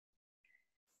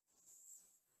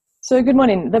So good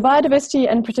morning. The Biodiversity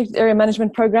and Protected Area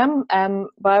Management Program,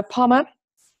 BIOPAMA,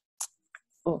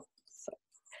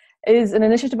 is an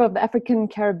initiative of the African,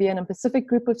 Caribbean and Pacific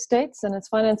Group of States, and it's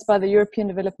financed by the European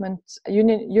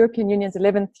Union's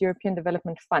 11th European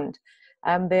Development Fund.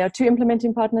 There are two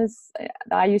implementing partners, the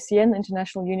IUCN, the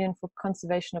International Union for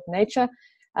Conservation of Nature,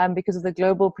 because of the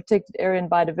global protected area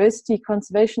and biodiversity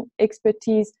conservation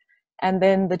expertise, and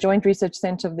then the Joint Research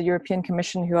Centre of the European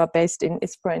Commission, who are based in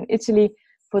Ispra in Italy,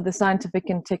 for the scientific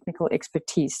and technical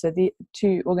expertise. So the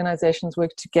two organizations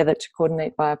work together to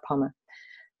coordinate BIOPAMA.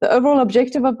 The overall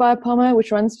objective of BIOPAMA,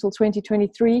 which runs till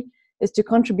 2023, is to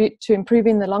contribute to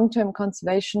improving the long-term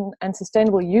conservation and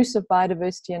sustainable use of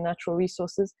biodiversity and natural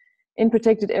resources in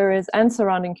protected areas and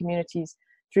surrounding communities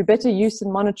through better use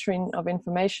and monitoring of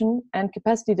information and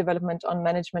capacity development on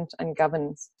management and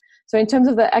governance. So in terms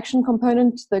of the action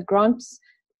component, the grants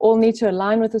all need to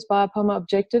align with this BIOPAMA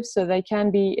objective, so they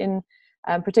can be in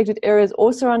protected areas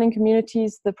or surrounding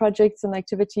communities, the projects and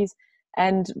activities,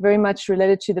 and very much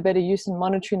related to the better use and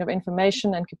monitoring of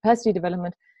information and capacity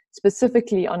development,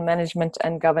 specifically on management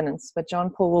and governance. But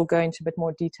John Paul will go into a bit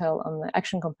more detail on the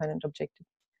action component objective.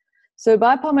 So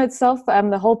BIOPAMA itself,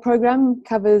 the whole program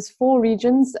covers 4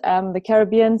 regions, the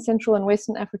Caribbean, Central and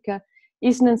Western Africa,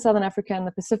 Eastern and Southern Africa, and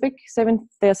the Pacific.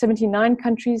 There are 79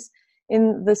 countries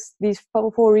in these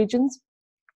 4 regions,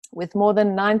 with more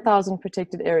than 9,000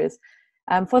 protected areas.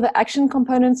 For the action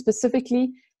component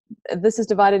specifically, this is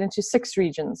divided into 6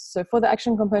 regions. So for the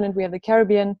action component, we have the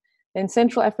Caribbean, then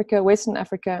Central Africa, Western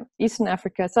Africa, Eastern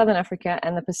Africa, Southern Africa,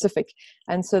 and the Pacific.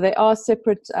 And so there are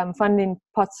separate funding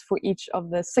pots for each of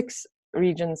the 6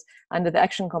 regions under the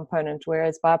action component,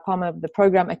 whereas BIOPAMA, the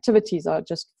program activities are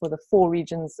just for the 4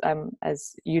 regions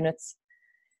as units.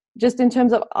 Just in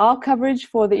terms of our coverage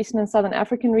for the Eastern and Southern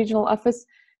African Regional Office,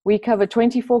 we cover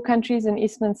 24 countries in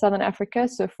Eastern and Southern Africa,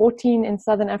 so 14 in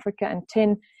Southern Africa and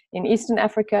 10 in Eastern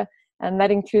Africa, and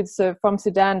that includes from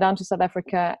Sudan down to South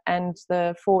Africa and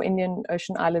the 4 Indian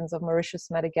Ocean islands of Mauritius,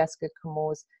 Madagascar,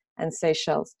 Comores, and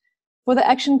Seychelles. For the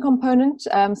action component,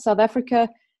 South Africa,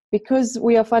 because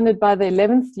we are funded by the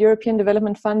 11th European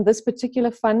Development Fund, this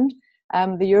particular fund,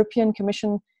 the European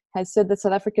Commission has said that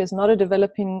South Africa is not a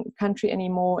developing country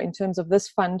anymore in terms of this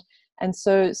fund, and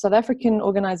so South African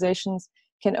organizations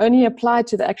can only apply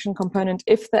to the action component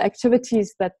if the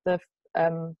activities that the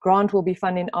grant will be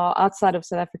funding are outside of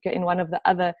South Africa in one of the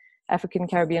other African,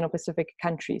 Caribbean or Pacific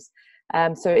countries.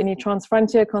 So any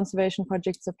trans-frontier conservation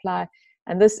projects apply,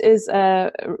 and this is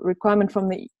a requirement from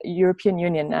the European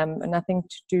Union, nothing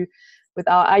to do with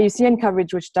our IUCN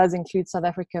coverage, which does include South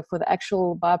Africa. For the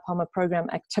actual BIOPAMA program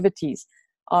activities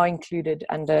are included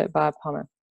under BIOPAMA.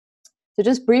 So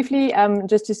just briefly,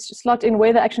 just to slot in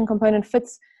where the action component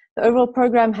fits, the overall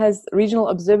program has regional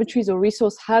observatories or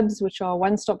resource hubs, which are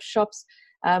one-stop shops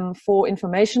for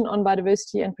information on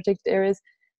biodiversity and protected areas.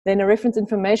 Then a reference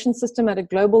information system at a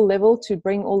global level to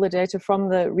bring all the data from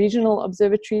the regional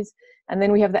observatories. And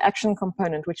then we have the action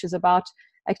component, which is about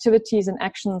activities and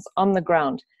actions on the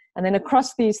ground. And then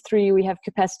across these 3, we have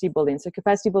capacity building. So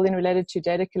capacity building related to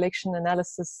data collection,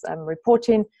 analysis,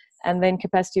 reporting, and then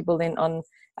capacity building on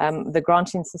the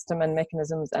granting system and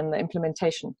mechanisms and the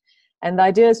implementation. And the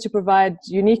idea is to provide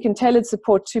unique and tailored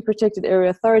support to protected area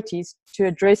authorities to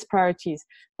address priorities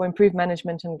for improved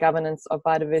management and governance of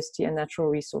biodiversity and natural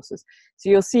resources. So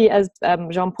you'll see, as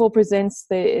Jean-Paul presents,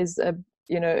 there is a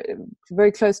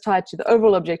very close tie to the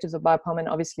overall objectives of BIOPAMA and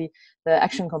obviously the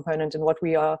action component and what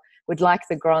we would like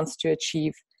the grants to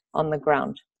achieve on the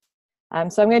ground.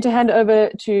 So I'm going to hand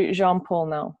over to Jean-Paul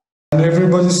now. Can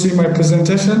everybody see my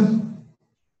presentation?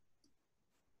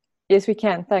 Yes, we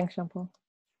can. Thanks, Jean-Paul.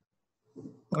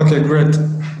 Okay, great.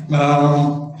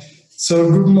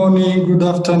 So good morning, good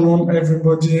afternoon,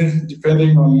 everybody,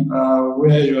 depending on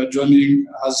where you are joining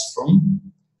us from.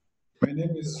 My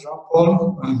name is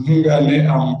Jean-Paul Nhungane.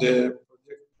 I'm the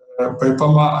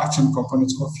BIOPAMA Action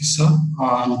Component Officer,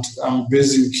 and I'm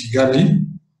based in Kigali,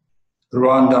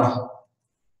 Rwanda.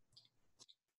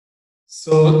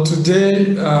 So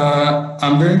today,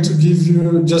 I'm going to give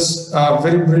you just a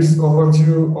very brief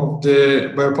overview of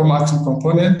the BIOPAMA Action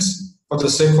Component, for the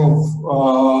sake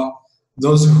of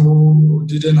those who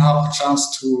didn't have a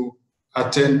chance to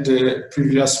attend the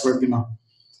previous webinar.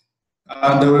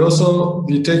 And I will also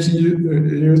be taking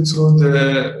you through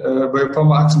the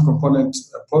BIOPAMA Action Component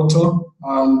portal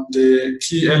and the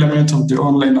key element of the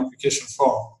online application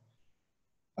form.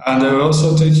 And I will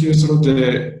also take you through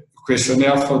the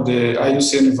questionnaire for the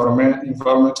IUCN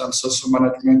Environment and Social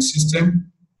Management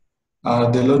System,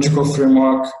 the logical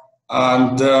framework,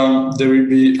 and there will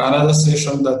be another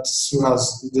session that Sue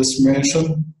has just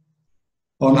mentioned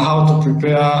on how to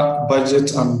prepare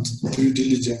budget and due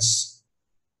diligence.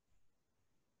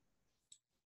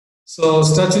 So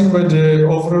starting with the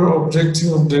overall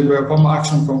objective of the BIOPAMA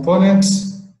Action Component,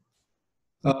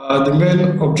 the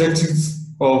main objective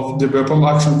of the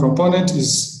BIOPAMA Action Component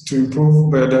is to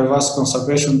improve biodiversity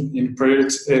conservation in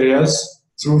priority areas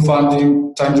through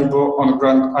funding tangible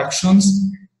on-ground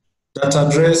actions that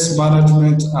address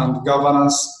management and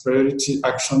governance priority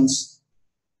actions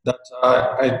that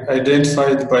are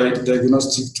identified by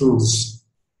diagnostic tools.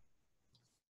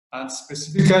 And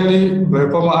specifically,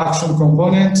 BIOPAMA Action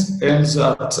Component aims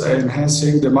at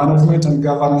enhancing the management and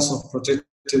governance of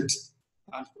protected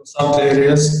and conserved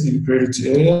areas in priority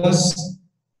areas,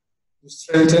 to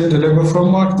strengthen the legal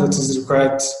framework that is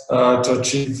required to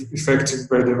achieve effective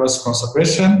biodiversity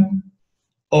conservation,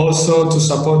 also to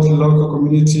support local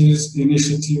communities'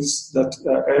 initiatives that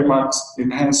aim at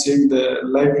enhancing the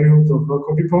livelihood of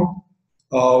local people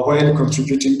while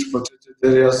contributing to protected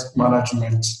areas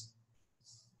management.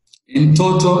 In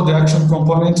total, the action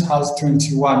component has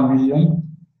 21 million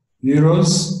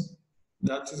euros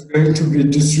that is going to be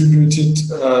distributed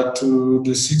to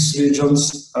the 6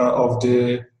 regions of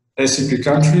the ACP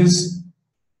countries,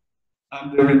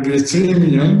 and there will be 3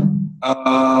 million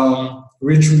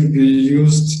which will be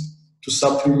used to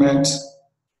supplement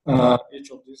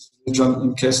each of these regions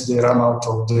in case they run out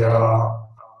of their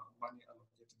money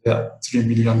allocated. There are 3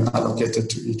 million allocated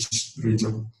to each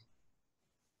region.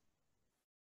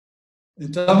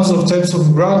 In terms of types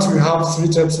of grants, we have 3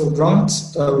 types of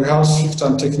grants. We have swift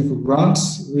and technical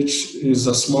grants, which is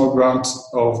a small grant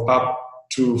of up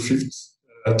to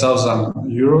 50,000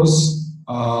 euros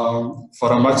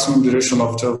for a maximum duration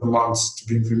of 12 months to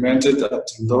be implemented at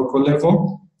the local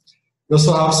level. We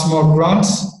also have small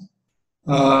grants,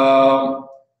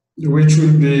 which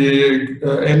will be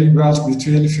any grants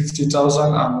between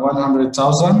 50,000 and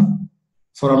 100,000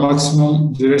 for a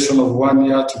maximum duration of 1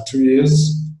 year to 2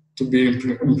 years to be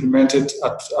implemented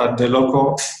at the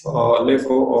local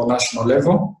level or national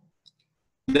level.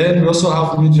 Then we also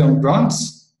have medium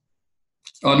grants,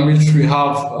 on which we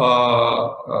have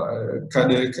our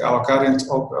current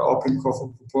open call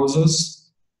for proposals,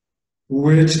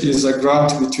 which is a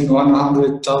grant between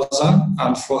 100,000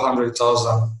 and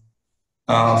 400,000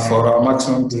 for a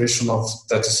maximum duration of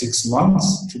 36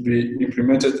 months to be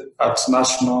implemented at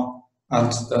national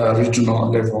and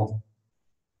regional level.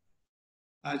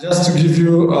 Just to give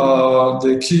you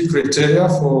the key criteria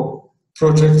for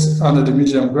projects under the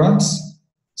medium grants.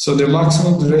 So the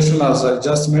maximum duration, as I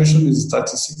just mentioned, is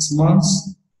 36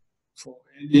 months for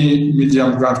any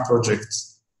medium grant project.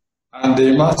 And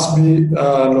they must be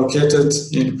located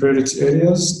in priority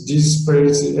areas. These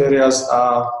priority areas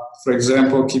are, for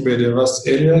example, key biodiversity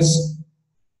areas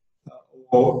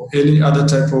or any other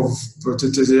type of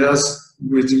protected areas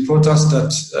with importance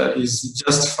that is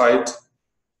justified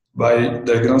by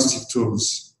diagnostic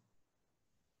tools.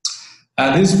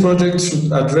 And this project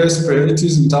should address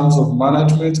priorities in terms of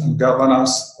management and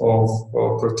governance of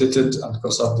protected and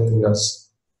conserved areas.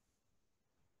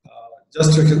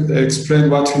 Just to explain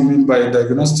what we mean by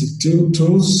diagnostic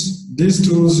tools, these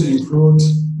tools include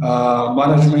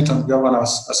management and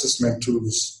governance assessment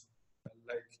tools,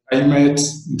 like IMET,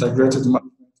 Integrated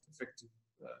Management Effective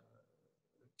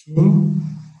Tool,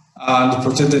 and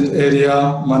protected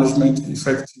area management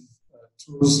effective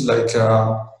tools like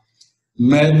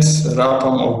MET,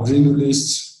 RAPAM or Green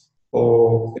List,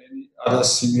 or any other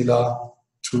similar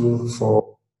tool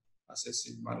for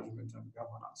assessing management and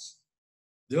governance.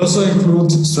 They also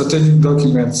include strategic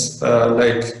documents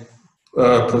like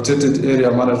protected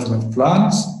area management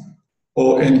plans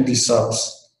or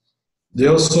NBSAPs. They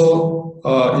also,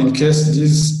 in case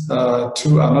these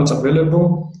two are not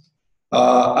available,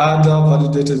 other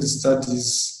validated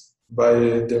studies by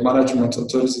the management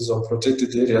authorities of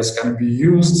protected areas can be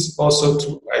used also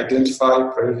to identify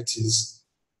priorities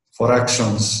for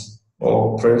actions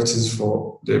or priorities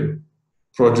for the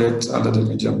project under the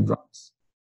medium grants.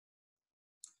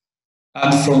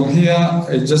 And from here,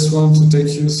 I just want to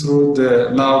take you through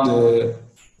the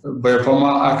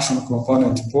BIOPAMA Action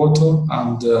Component portal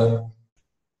and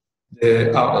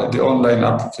the online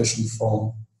application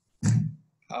form.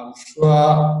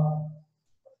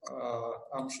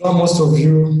 I'm sure most of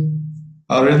you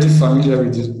are already familiar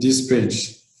with this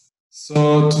page.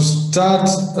 So to start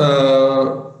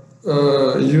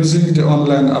using the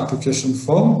online application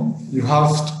form, you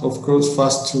have to, of course,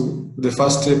 the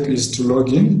first step is to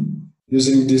log in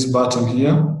using this button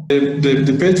here.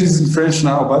 The page is in French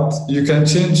now, but you can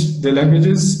change the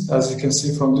languages. As you can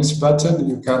see from this button,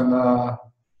 you can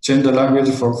change the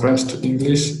language from French to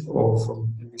English or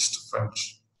from English to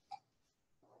French.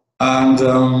 And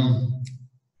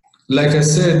like I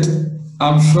said,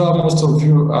 I'm sure most of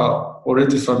you are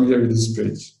already familiar with this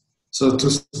page. So to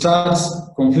start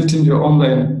completing your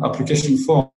online application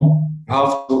form, you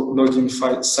have to log in,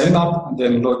 sign up, and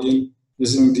then log in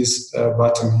using this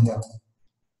button here.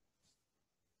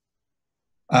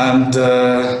 And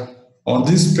on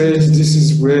this page, this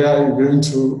is where you're going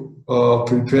to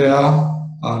prepare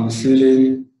and fill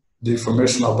in the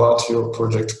information about your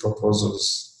project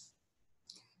proposals.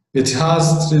 It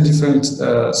has 3 different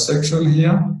sections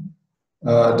here.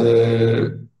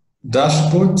 The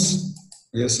dashboard,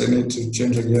 I guess I need to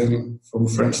change again from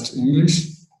French to English.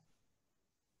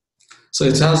 So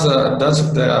it has the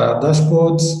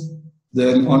dashboard,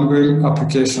 then ongoing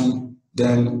application.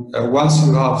 Then once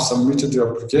you have submitted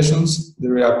your applications, they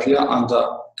will appear under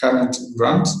current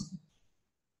grant.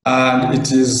 And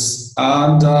it is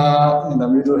under, in the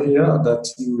middle here,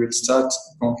 that you will start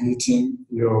completing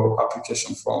your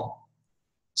application form.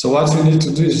 So what you need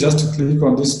to do is just to click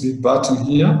on this big button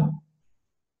here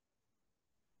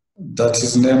that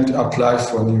is named Apply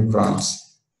for New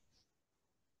Grants.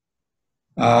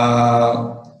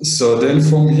 So then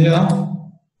from here,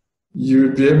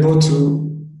 you'll be able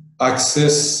to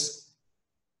access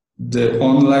the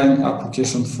online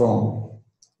application form,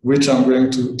 which I'm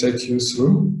going to take you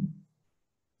through.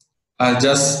 I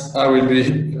will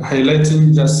be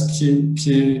highlighting just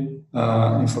key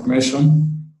information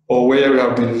or where we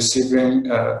have been receiving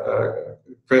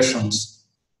questions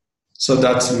so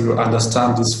that you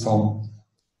understand this form.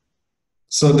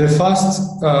 So the first,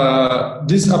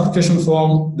 this application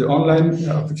form, the online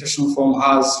application form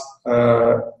has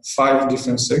 5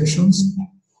 different sections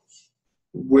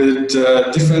with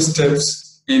different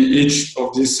steps in each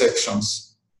of these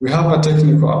sections. We have a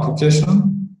technical application,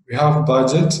 we have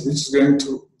budget, which is going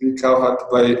to be covered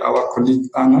by our colleague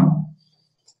Anna.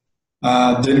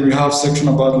 Then we have section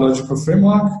about logical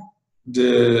framework,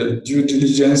 the due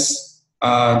diligence,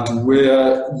 and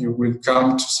where you will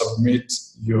come to submit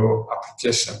your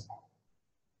application.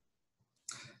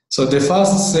 So the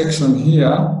first section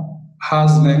here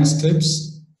has 9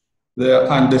 steps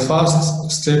there, and the first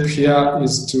step here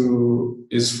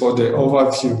is for the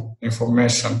overview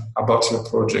information about your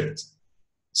project.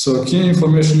 So key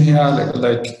information here,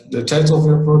 like the title of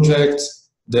your project,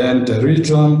 then the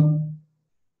region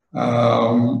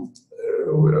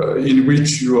in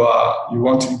which you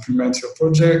want to implement your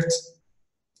project,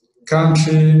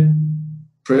 country,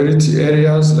 priority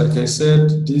areas. Like I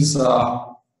said, these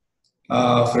are,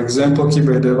 for example, key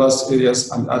biodiverse areas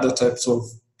and other types of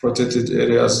protected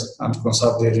areas and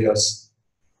conserved areas.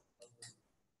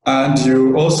 And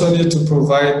you also need to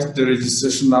provide the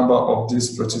registration number of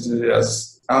these protected areas.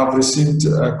 I have received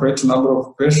quite a number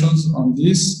of questions on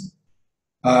this.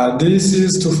 This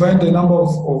is to find the number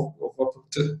of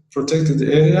protected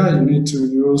area. You need to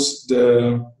use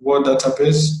the World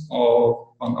database or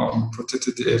on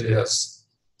protected areas.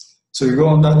 So you go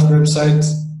on that website,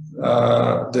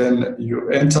 then you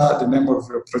enter the name of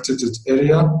your protected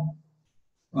area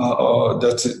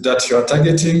that you are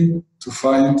targeting to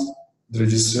find the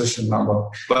registration number.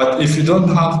 But if you don't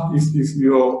have, if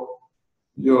your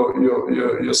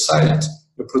site,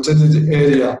 the protected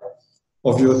area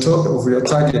of your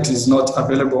target is not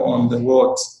available on the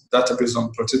World database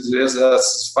on protected areas,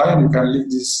 that's fine. You can leave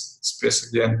this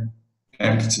space again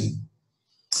empty.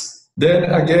 Then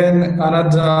again,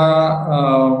 another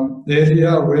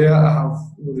area where I have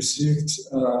received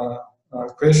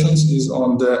questions is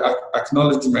on the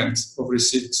acknowledgement of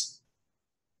receipt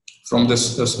from the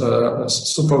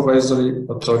supervisory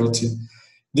authority.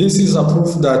 This is a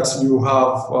proof that you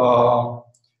have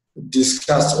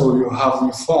discussed or you have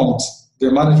informed the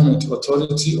management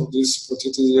authority of these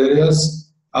protected areas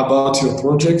about your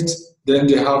project. Then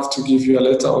they have to give you a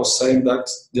letter or sign that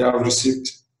they have received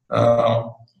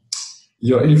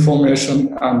your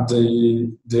information and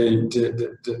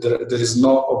there is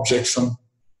no objection.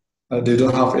 They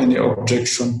don't have any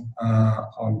objection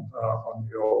on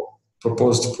your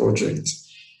proposed project.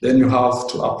 Then you have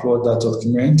to upload that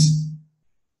document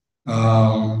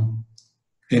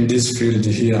in this field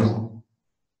here.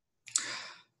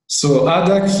 So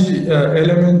other key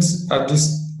elements at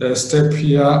this step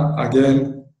here,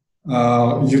 again,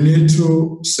 you need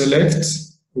to select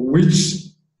which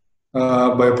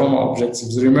BIOPAMA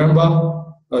objectives. Remember,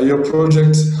 your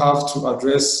project have to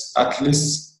address at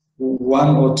least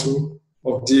 1 or 2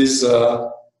 of these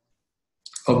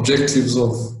objectives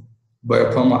of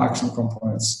BIOPAMA action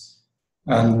components.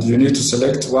 And you need to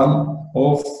select one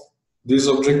of these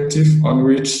objectives on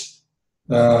which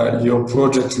your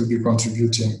project will be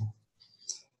contributing.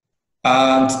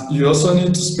 And you also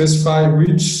need to specify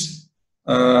which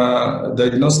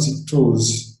diagnostic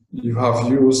tools you have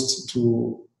used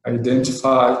to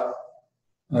identify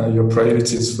your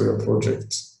priorities for your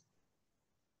project.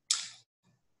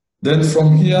 Then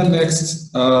from here,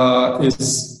 next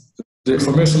is the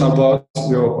information about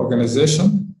your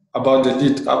organization, about the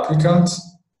lead applicant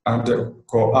and the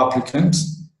co-applicant.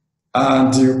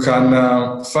 And you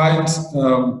can find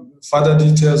further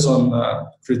details on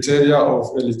criteria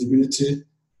of eligibility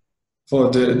for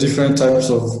the different types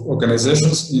of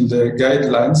organizations in the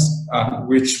guidelines,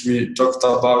 which we talked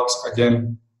about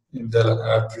again in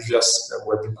the previous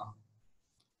webinar.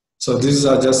 So these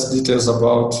are just details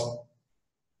about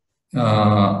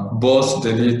both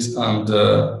the lead and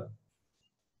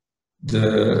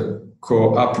the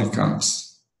co-applicants.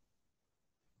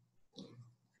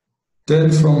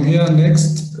 Then from here,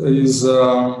 next is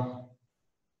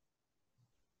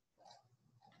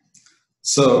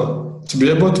so to be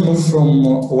able to move from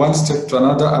one step to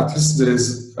another, at least there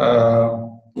is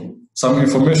some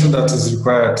information that is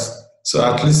required. So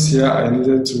at least here I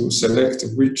needed to select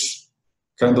which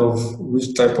type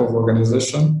of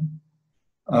organization.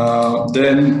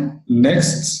 Then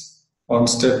next on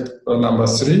step number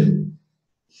 3,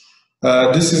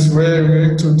 this is where we're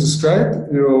going to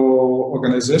describe your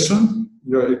organization,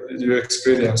 your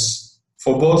experience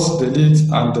for both the lead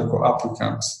and the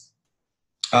co-applicants.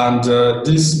 And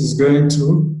this is going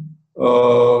to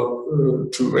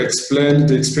explain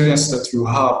the experience that you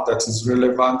have that is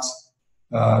relevant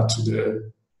to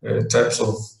the types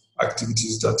of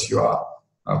activities that you are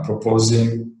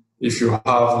proposing. If you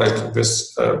have like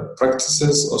best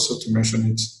practices, also to mention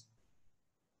it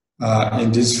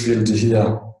in this field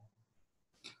here.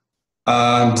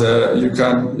 And you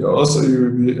will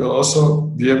also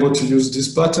be able to use this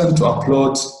button to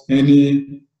upload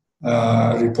any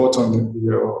report on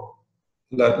your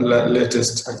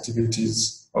latest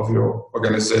activities of your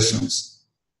organizations.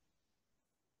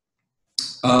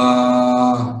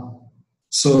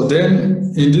 So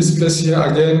then in this place here,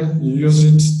 again, you use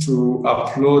it to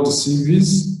upload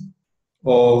CVs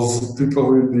of people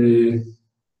who will be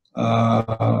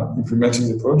implementing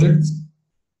the project.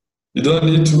 You don't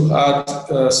need to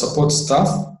add support staff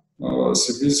or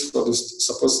CVs for the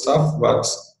support staff, but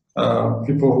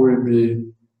people who will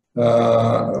be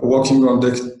working on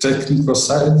the technical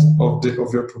side of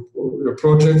your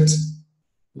project,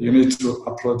 you need to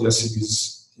upload their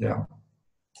CVs here.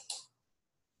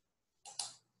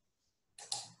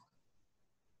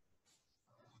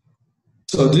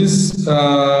 So this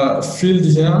field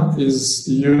here is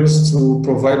used to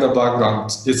provide a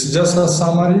background. It's just a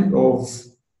summary of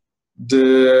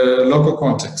the local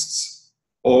context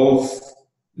of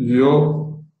your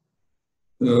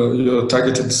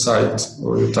targeted site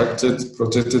or your targeted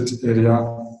protected area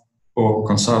or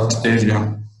conserved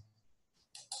area.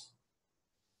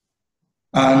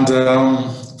 And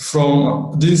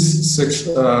from this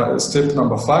section, step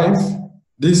number 5,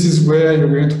 this is where you're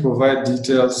going to provide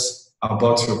details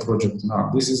about your project now.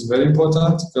 This is very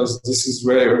important because this is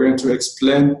where you're going to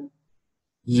explain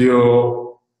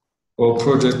your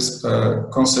project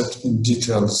concept in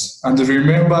details. And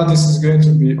remember, this is going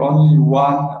to be only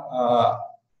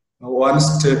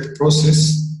one-step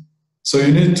process. So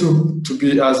you need to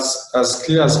be as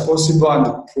clear as possible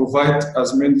and provide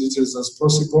as many details as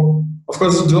possible. Of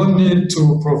course, you don't need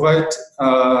to provide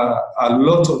a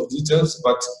lot of details,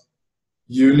 but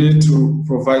you need to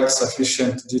provide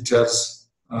sufficient details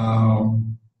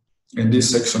in this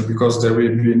section because there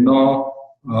will be no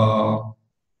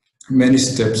many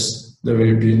steps. There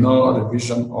will be no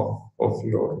revision of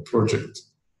your project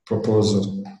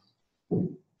proposal.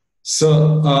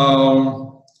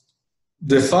 So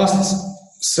the first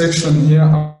section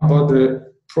here about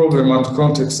the problem and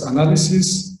context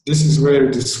analysis, this is where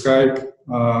you describe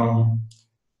and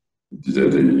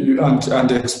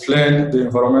explain the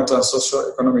environmental and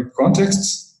socio-economic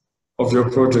context of your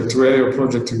project, where your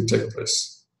project will take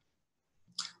place.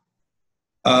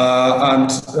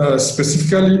 And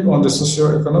specifically on the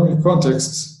socio-economic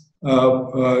context,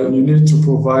 you need to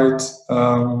provide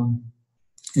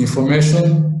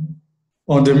information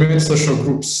on the main social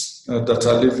groups that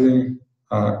are living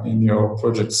in your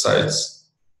project sites.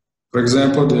 For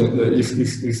example,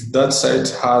 if that site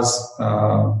has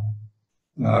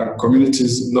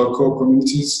communities, local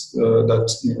communities that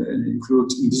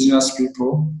include indigenous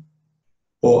people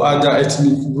or other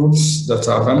ethnic groups that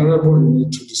are vulnerable, you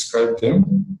need to describe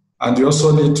them. And you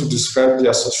also need to describe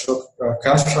their social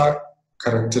cultural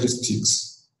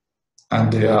characteristics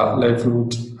and their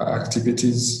livelihood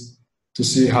activities to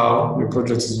see how your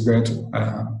project is going to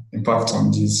impact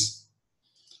on these.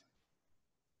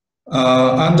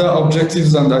 Under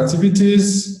objectives and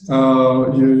activities,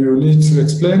 you need to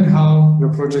explain how your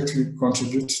project will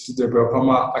contribute to the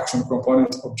BIOPAMA Action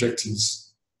Component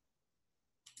objectives.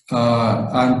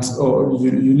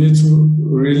 You need to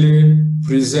really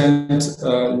present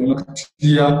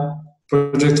clear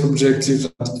project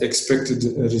objectives and expected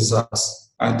results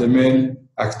and the main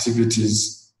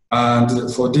activities.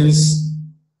 And for this,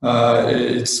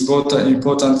 it's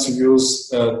important to use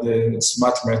the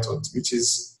SMART method, which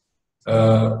is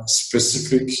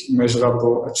specific,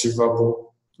 measurable,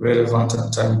 achievable, relevant,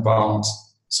 and time-bound.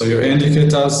 So your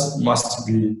indicators must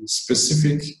be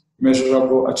specific,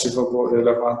 measurable, achievable,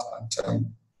 relevant, and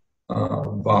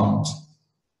time-bound.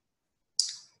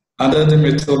 Under the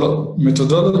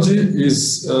methodology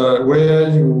is where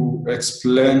you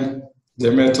explain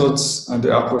the methods and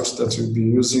the approach that you'll be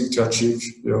using to achieve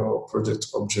your project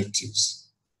objectives.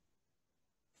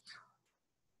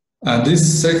 And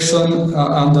this section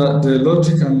under the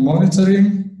logic and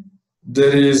monitoring,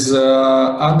 there is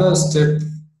under step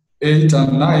 8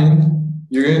 and 9,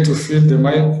 you're going to fill the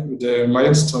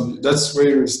milestone. That's where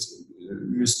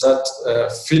you start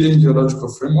filling your logical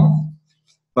framework.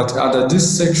 But under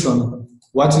this section,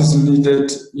 what is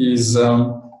needed is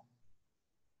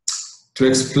to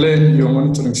explain your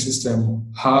monitoring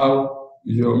system, how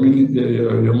your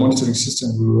monitoring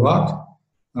system will work,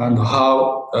 and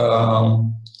how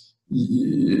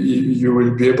you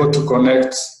will be able to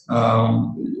connect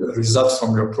results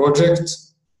from your project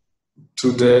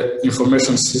to the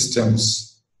information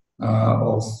systems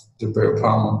of the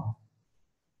BIOPAMA.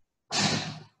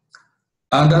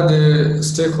 Under the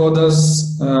stakeholders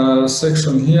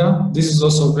section here, this is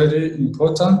also very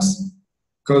important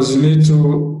because you need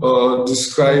to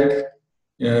describe,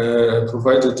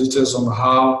 provide the details on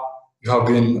how you have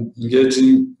been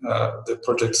engaging the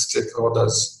project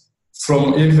stakeholders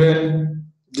from even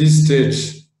this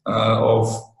stage of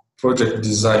project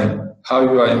design, how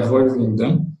you are involving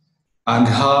them, and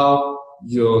how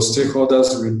your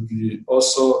stakeholders will be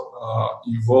also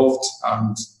involved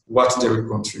and what they will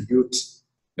contribute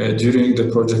during the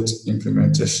project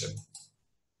implementation.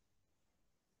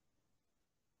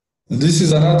 This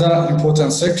is another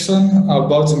important section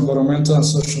about environmental and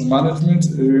social management.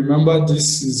 Remember,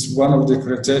 this is one of the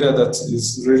criteria that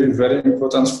is really very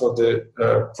important for the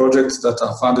projects that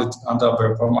are funded under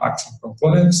BIOPAMA Action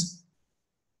Components.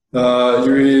 You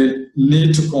will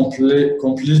need to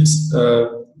complete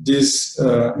this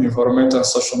environmental and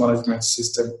social management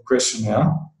system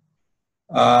questionnaire.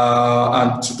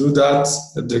 And to do that,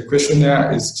 the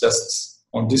questionnaire is just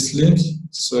on this link.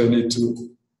 So you need to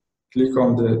click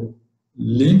on the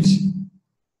link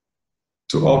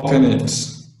to open it.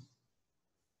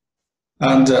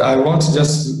 And I want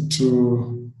just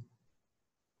to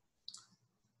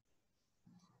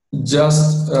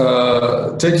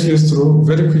take you through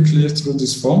very quickly through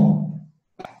this form.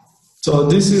 So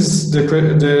this is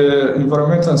the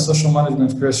environmental and social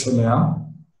management questionnaire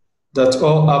that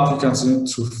all applicants need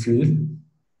to fill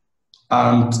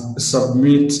and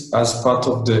submit as part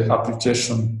of the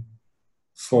application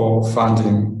for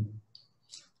funding.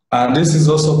 And this is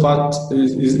also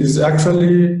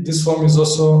this form is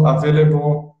also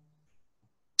available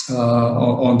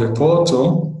on the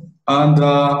portal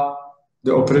under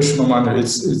the operational manual.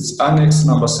 It's annex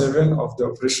number 7 of the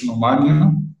operational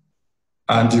manual.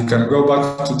 And you can go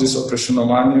back to this operational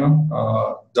manual,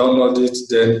 download it,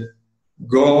 then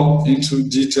go into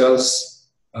details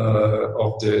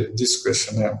of this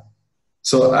questionnaire.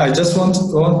 So I just want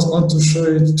to show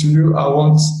it to you. I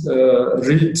won't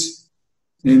read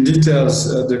in details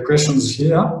the questions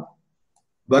here,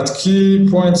 but key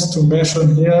points to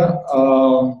mention here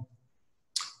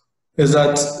is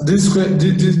that this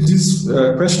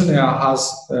questionnaire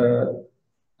has,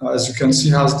 as you can see,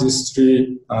 has these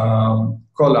 3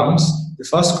 columns. The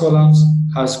first column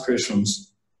has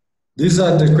questions. These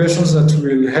are the questions that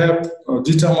will help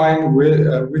determine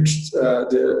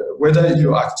whether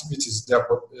your activities,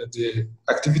 the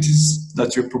activities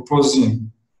that you're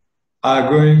proposing, are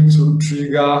going to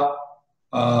trigger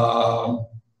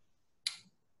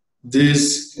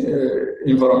these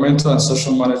environmental and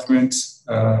social management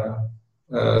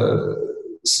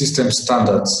system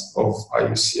standards of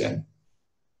IUCN.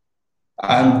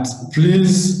 And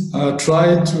please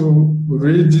try to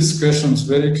read these questions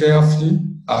very carefully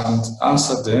and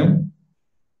answer them.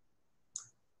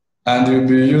 And you'll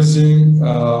be using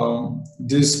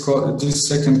this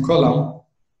second column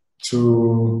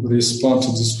to respond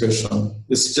to this question.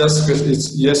 It's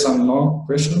yes and no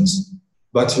questions,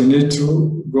 but you need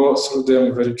to go through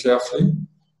them very carefully.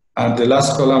 And the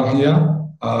last column here,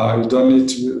 you don't need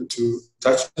to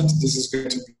touch it. This is going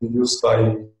to be used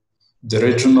by the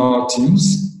regional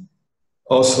teams,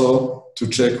 also to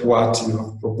check what you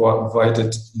have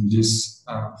provided in this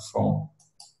form.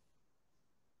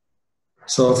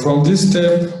 So from this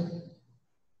step,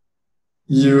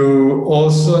 you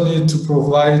also need to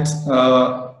provide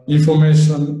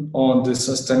information on the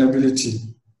sustainability.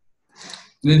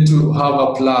 You need to have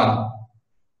a plan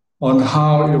on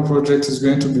how your project is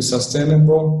going to be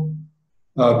sustainable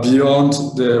beyond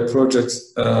the project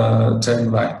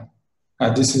timeline.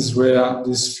 And this is where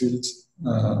this field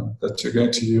that you're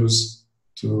going to use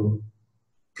to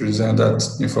present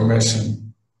that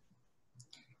information.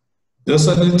 You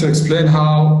also need to explain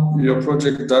how your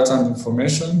project data and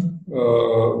information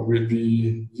will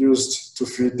be used to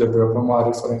feed the BIOPAMA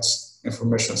reference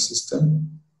information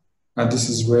system. And this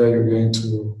is where you're going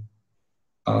to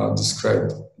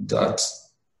describe that.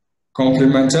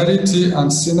 Complementarity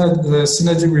and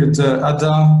synergy with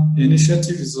other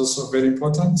initiatives is also very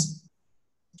important.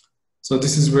 So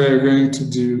this is where you're going to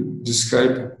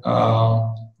describe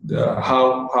how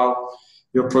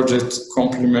your project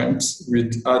complements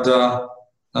with other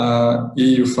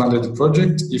EU-funded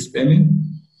projects, if any.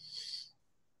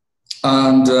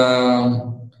 And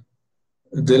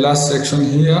the last section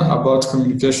here about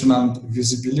communication and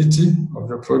visibility of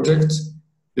your project.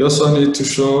 You also need to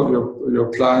show your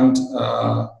planned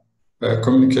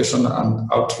communication and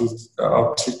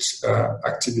outreach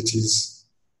activities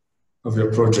of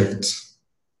your project.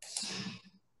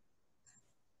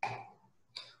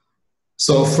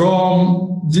 So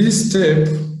from this step,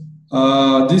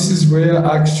 this is where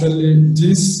actually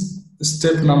this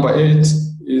step number 8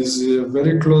 is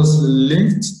very closely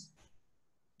linked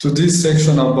to this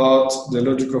section about the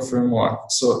logical framework.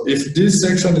 So if this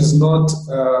section is not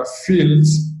filled,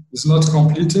 is not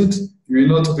completed, you will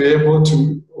not be able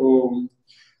to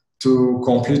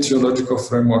complete your logical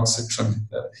framework section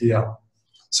here.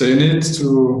 So you need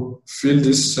to fill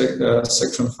this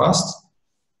section first.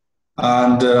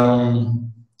 And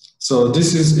so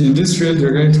this is, in this field,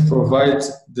 you're going to provide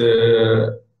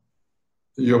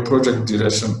your project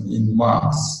duration in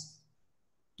months.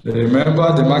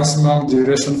 Remember, the maximum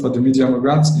duration for the medium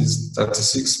grant is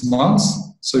 36 months.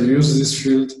 So use this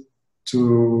field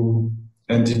to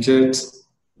indicate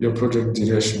your project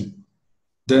duration.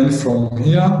 Then from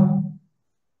here,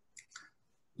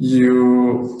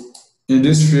 in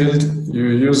this field, you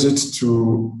use it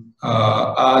to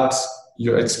add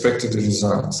your expected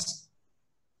results.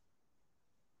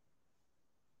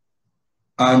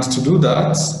 And to do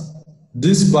that,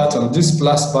 this button, this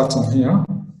plus button here,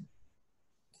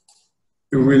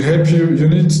 it will help you. You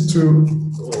need to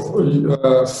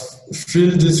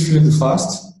fill this field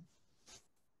first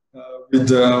with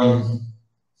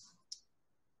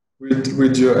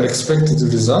your expected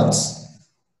results,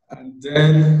 and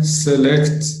then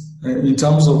select in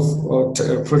terms of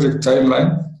project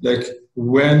timeline, like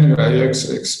when you are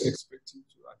expecting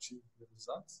to achieve the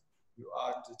results. You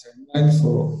add the timeline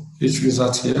for each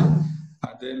result here,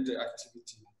 and then the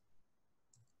activity.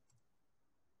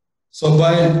 So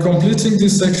by completing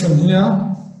this section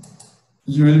here,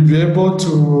 you will be able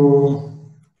to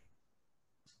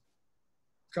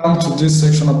come to this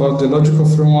section about the logical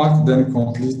framework, then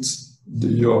complete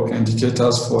your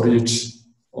indicators for each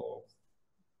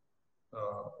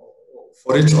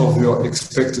of your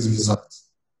expected results.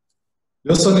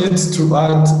 You also need to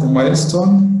add a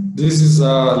milestone. This is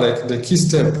like the key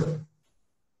step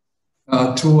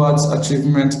towards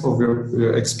achievement of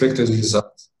your expected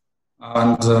results.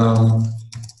 And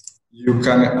you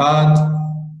can add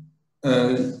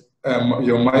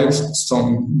your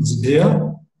milestones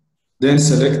here, then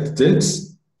select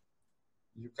dates.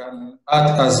 You can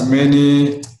add as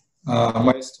many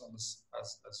milestones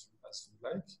as you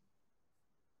like.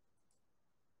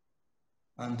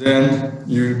 And then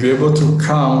you'll be able to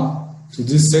come to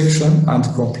this section and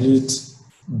complete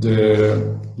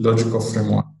the logical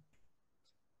framework.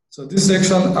 So this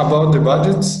section about the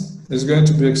budget is going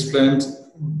to be explained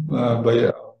by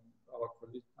our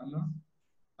colleague Anna.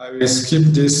 I will skip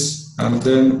this and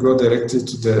then go directly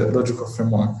to the logical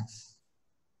framework.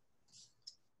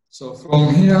 So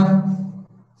from here,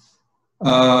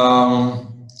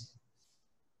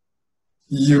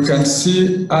 you can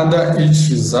see under each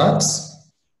result,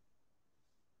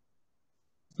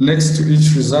 next to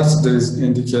each result, there is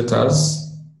indicators,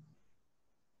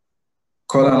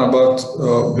 column about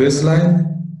baseline,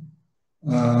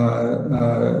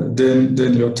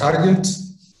 then your target,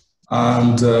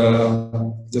 and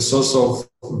the source of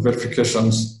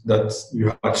verifications that you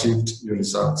have achieved your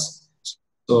results.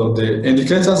 So the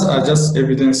indicators are just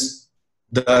evidence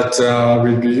that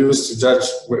will be used to judge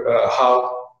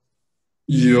how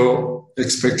your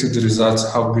expected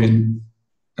results have been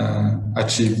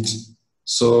achieved.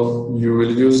 So you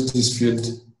will use this field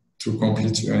to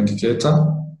complete your indicator.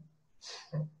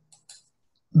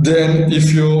 Then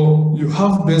if you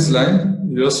have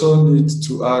baseline, you also need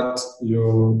to add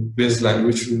your baseline,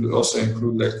 which will also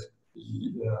include like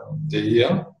the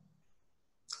year.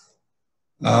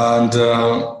 And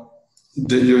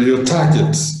your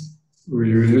target, you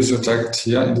use your target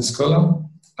here in this column,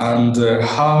 and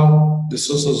how the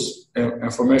sources,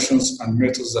 informations and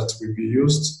methods that will be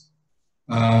used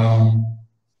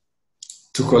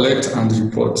to collect and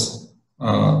report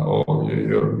or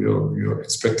your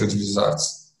expected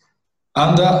results.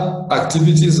 Under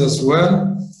activities as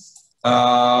well,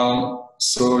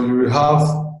 so you will have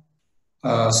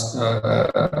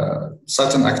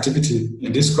certain activity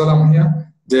in this column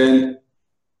here, then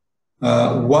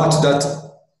what that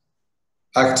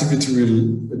activity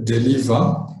will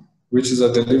deliver, which is a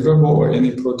deliverable or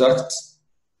any product,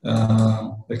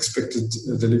 expected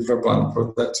deliverable and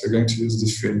product, you're going to use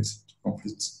this field to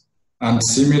complete. And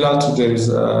similar to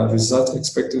the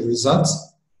expected results,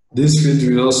 this field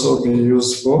will also be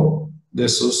used for the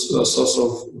source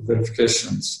of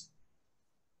verifications.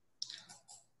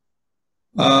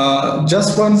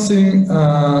 Just one thing,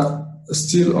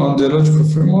 still on the logical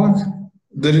framework,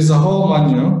 there is a whole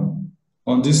manual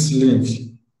on this link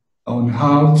on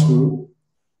how to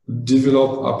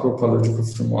develop a proper logical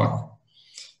framework.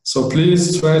 So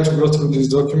please try to go through these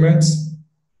documents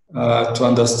to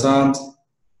understand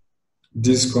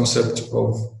this concept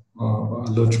of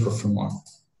logical framework.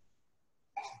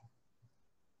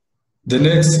 The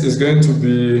next is going to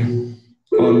be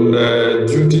on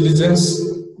due diligence,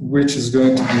 which is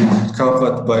going to be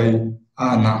covered by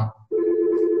Anna.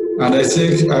 And I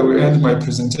think I will end my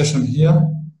presentation here.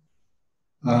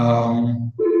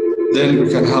 Then we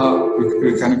can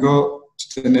go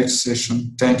to the next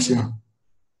session. Thank you.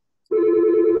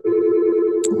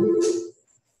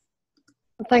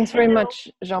 Thanks very much,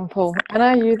 Jean-Paul. Anna,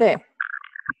 are you there?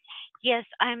 Yes,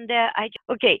 I'm there.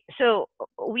 Okay, so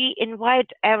we invite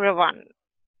everyone,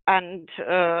 and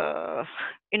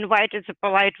invite is a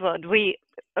polite word. We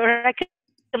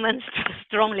recommend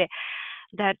strongly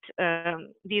that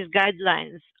these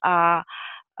guidelines are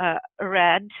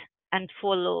read and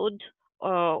followed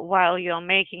while you're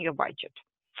making your budget.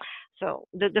 So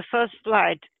the first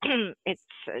slide, it's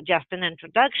just an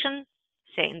introduction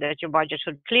saying that your budget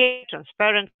should be clear,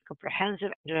 transparent,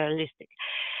 comprehensive, and realistic.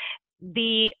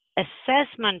 The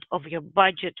assessment of your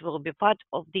budget will be part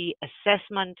of the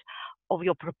assessment of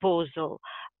your proposal,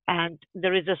 and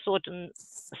there is a certain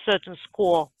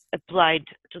score applied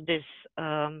to this,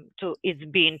 to its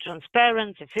being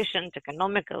transparent, efficient,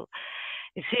 economical,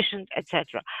 efficient,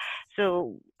 etc.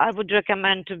 So I would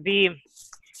recommend to be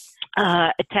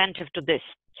attentive to this.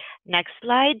 Next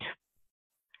slide.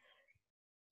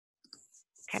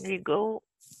 Can we go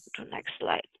to next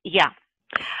slide? Yeah.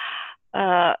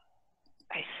 I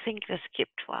think we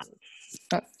skipped one.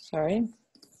 Oh, sorry.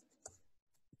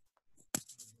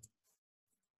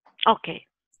 Okay.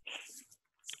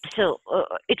 So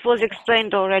it was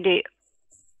explained already.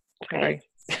 Okay.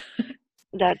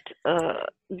 That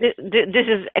this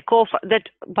is that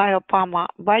BIOPAMA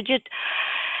budget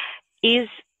is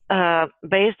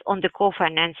based on the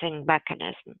co-financing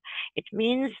mechanism. It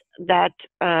means that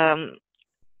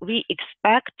we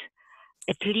expect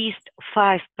at least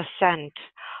 5%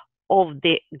 of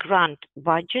the grant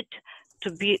budget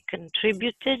to be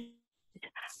contributed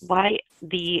by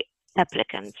the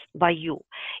applicants, by you.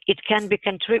 It can be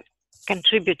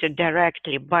contributed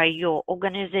directly by your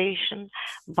organization,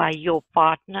 by your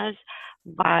partners,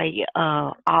 by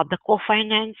other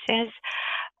co-financiers.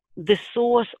 The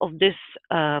source of this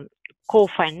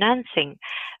co-financing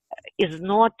is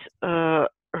not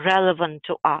relevant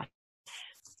to us.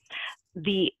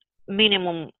 The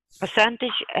minimum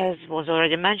percentage, as was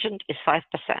already mentioned, is 5%.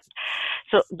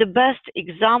 So the best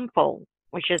example,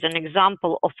 which is an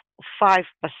example of 5%,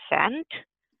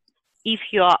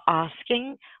 if you are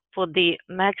asking for the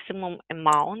maximum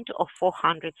amount of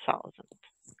 400,000.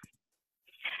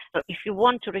 So if you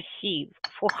want to receive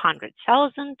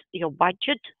 400,000, your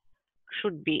budget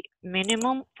should be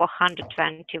minimum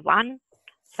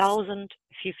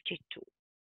 421,052.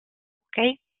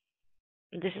 Okay,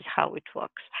 this is how it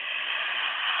works.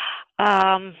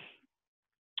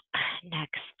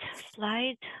 Next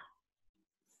slide.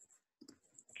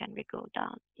 Can we go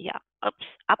down? Yeah, up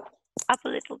a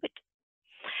little bit.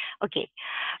 Okay,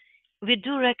 we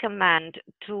do recommend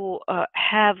to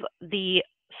have the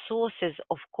sources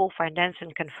of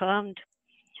co-financing confirmed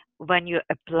when you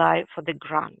apply for the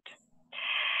grant.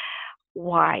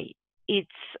 Why?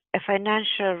 It's a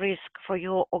financial risk for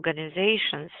your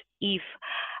organizations if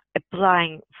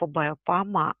applying for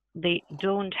BIOPAMA, they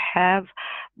don't have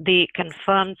the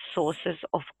confirmed sources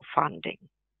of funding.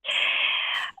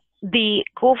 The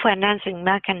co-financing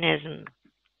mechanism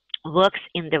works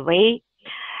in the way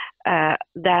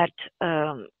that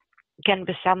can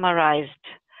be summarized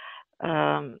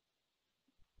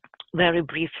very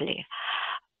briefly.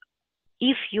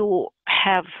 If you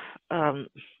have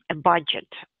a budget,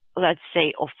 let's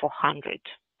say of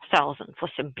 400,000 for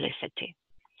simplicity,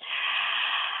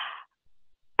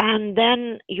 and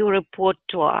then you report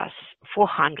to us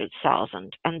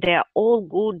 400,000, and they are all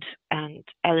good and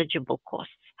eligible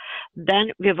costs,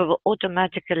 then we will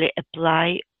automatically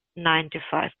apply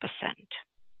 95%,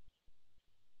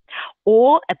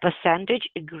 or a percentage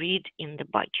agreed in the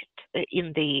budget,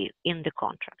 in the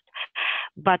contract.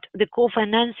 But the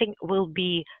co-financing will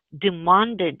be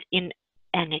demanded in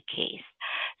any case.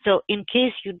 So in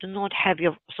case you do not have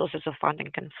your sources of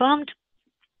funding confirmed,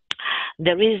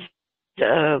 there is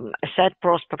a sad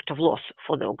prospect of loss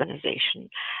for the organization,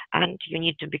 and you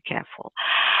need to be careful.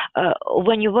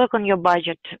 When you work on your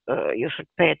budget, you should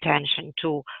pay attention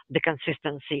to the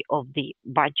consistency of the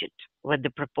budget with the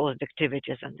proposed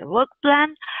activities and the work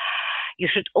plan. You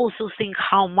should also think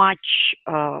how much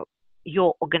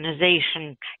your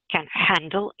organization can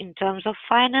handle in terms of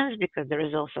finance, because there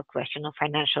is also a question of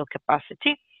financial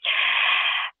capacity.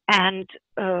 And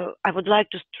I would like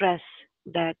to stress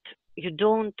that you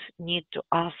don't need to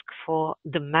ask for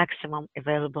the maximum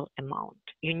available amount.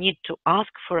 You need to ask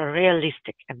for a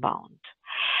realistic amount.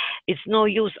 It's no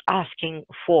use asking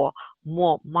for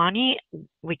more money,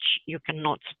 which you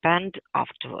cannot spend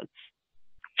afterwards.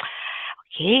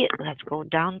 Okay, let's go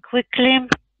down quickly.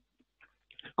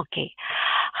 Okay,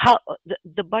 how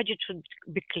the budget should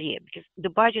be clear, because the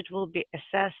budget will be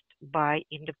assessed by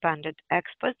independent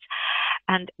experts,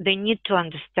 and they need to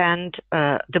understand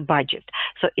the budget.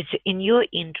 So it's in your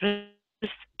interest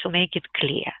to make it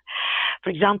clear. For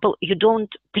example,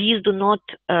 please do not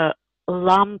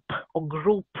lump or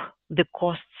group the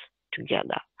costs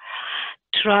together.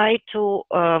 Try to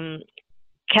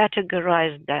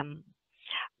categorize them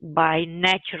by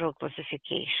natural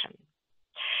classification.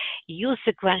 Use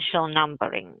sequential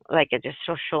numbering, like it is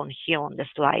shown here on the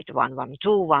slide,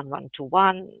 112,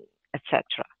 1121, etc.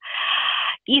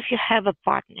 If you have a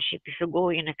partnership, if you go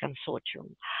in a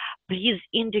consortium, please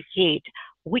indicate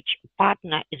which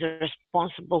partner is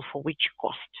responsible for which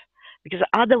cost, because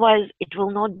otherwise it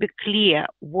will not be clear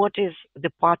what is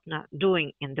the partner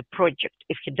doing in the project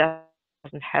if he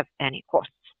doesn't have any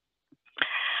costs.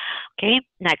 Okay,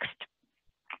 next.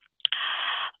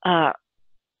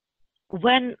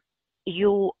 When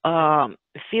you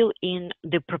fill in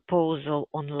the proposal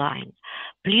online,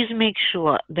 please make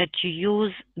sure that you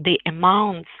use the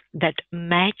amounts that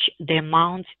match the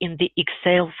amounts in the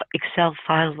Excel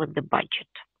file with the budget.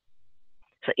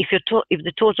 So if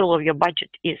the total of your budget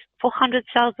is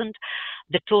 400,000,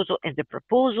 the total in the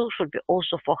proposal should be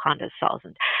also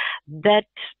 400,000. That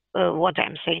what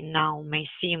I'm saying now may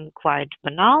seem quite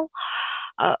banal,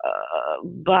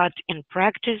 but in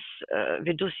practice,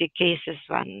 we do see cases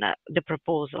when the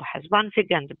proposal has one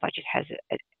figure and the budget has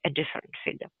a different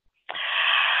figure.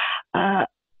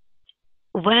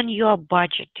 When you are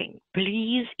budgeting,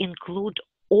 please include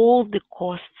all the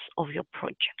costs of your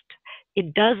project.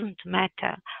 It doesn't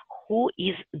matter who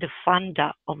is the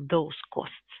funder of those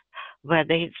costs,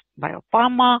 whether it's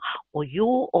BIOPAMA or you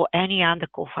or any other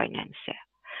co-financier.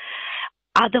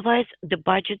 Otherwise, the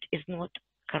budget is not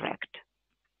correct.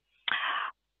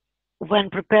 When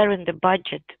preparing the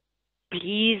budget,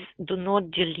 please do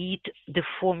not delete the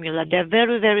formula. They're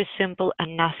very, very simple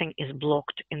and nothing is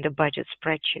blocked in the budget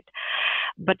spreadsheet.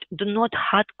 But do not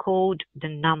hard code the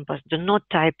numbers. Do not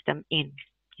type them in.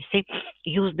 You see,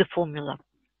 use the formula.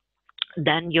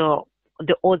 Then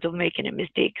the odds of making a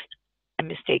mistake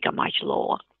are much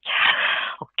lower.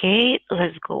 Okay,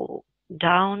 let's go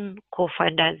down.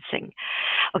 Co-financing.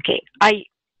 Okay,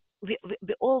 we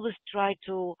always try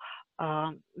to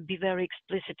be very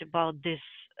explicit about this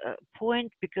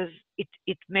point, because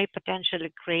it may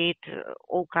potentially create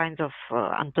all kinds of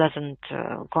unpleasant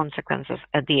consequences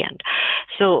at the end.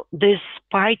 So this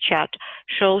pie chart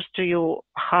shows to you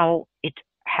how it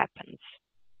happens.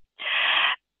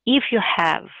 If you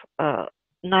have 95%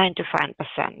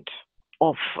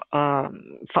 of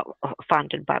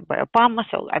funded by BIOPAMA,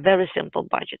 so a very simple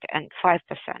budget, and 5%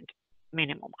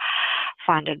 minimum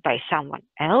funded by someone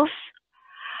else,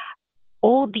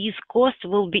 all these costs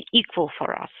will be equal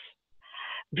for us.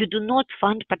 We do not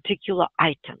fund particular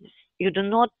items. You do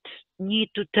not need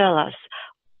to tell us,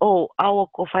 oh, our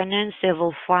co-financier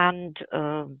will fund,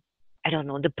 I don't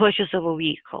know, the purchase of a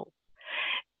vehicle.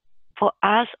 For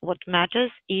us, what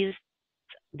matters is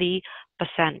the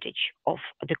percentage of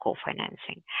the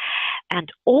co-financing. And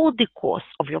all the costs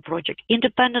of your project,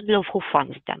 independently of who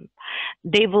funds them,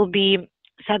 they will be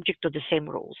subject to the same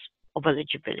rules of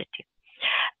eligibility.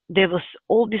 They will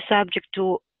all be subject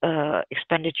to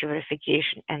expenditure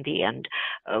verification at the end,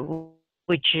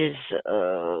 which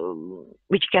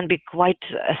can be quite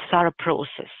a thorough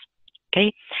process.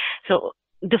 Okay, so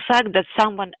the fact that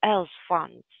someone else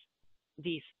funds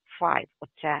these 5 or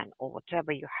 10 or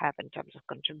whatever you have in terms of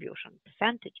contribution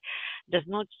percentage does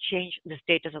not change the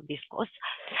status of these costs.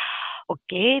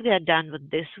 Okay, we are done with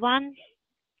this one.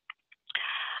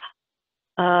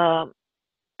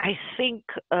 I think,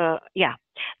 yeah,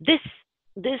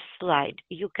 this slide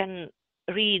you can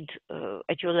read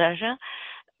at your leisure,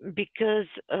 because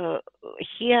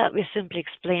here we simply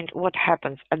explained what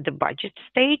happens at the budget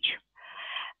stage,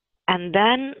 and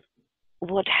then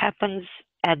what happens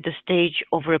at the stage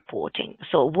of reporting.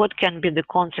 So what can be the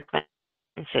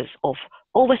consequences of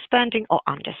overspending or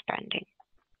underspending.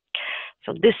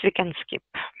 So this we can skip.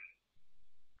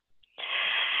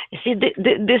 You see,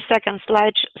 this second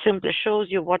slide simply shows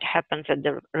you what happens at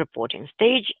the reporting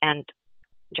stage, and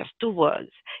just 2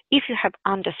 words. If you have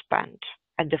underspent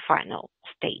at the final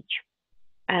stage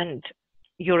and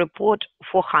you report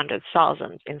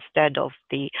 400,000 instead of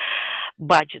the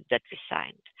budget that we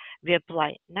signed, we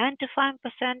apply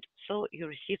 95%, so you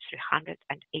receive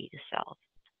 380,000.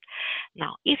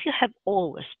 Now, if you have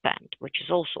overspent, which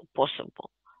is also possible,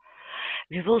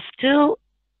 we will still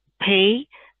pay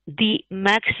the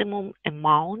maximum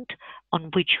amount on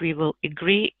which we will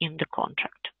agree in the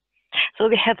contract. So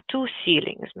we have 2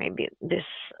 ceilings. Maybe this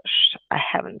I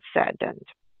haven't said, and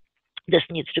this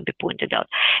needs to be pointed out.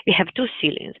 We have 2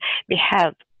 ceilings. We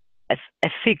have a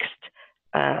fixed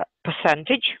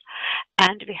percentage,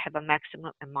 and we have a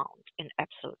maximum amount in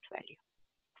absolute value.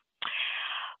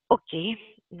 Okay,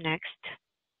 next.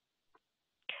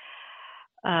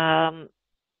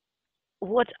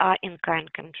 What are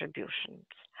in-kind contributions?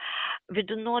 We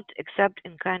do not accept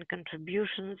in-kind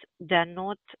contributions. They are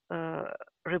not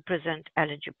represent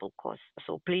eligible costs,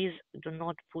 so please do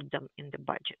not put them in the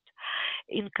budget.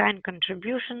 In-kind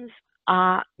contributions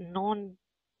are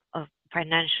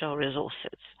non-financial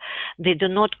resources. They do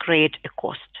not create a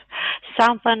cost.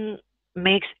 Someone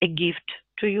makes a gift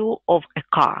to you of a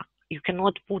car. You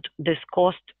cannot put this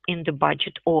cost in the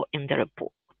budget or in the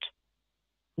report.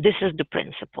 This is the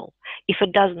principle. If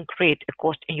it doesn't create a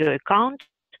cost in your account,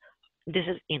 this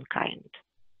is in kind.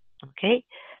 Okay?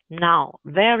 Now,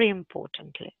 very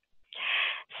importantly,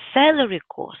 salary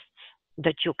costs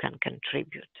that you can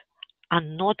contribute are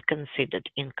not considered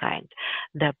in kind.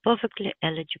 They're perfectly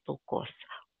eligible costs.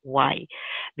 Why?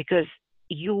 Because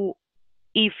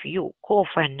if you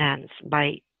co-finance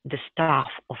by the staff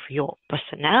of your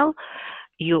personnel,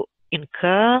 you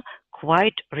incur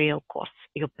quite real costs.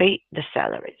 You pay the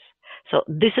salaries. So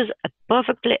this is a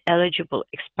perfectly eligible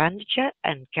expenditure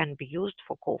and can be used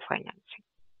for co-financing.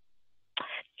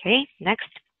 Okay, next.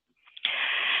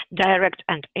 Direct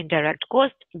and indirect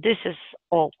costs. This is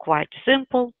all quite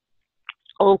simple.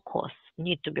 All costs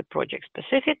need to be project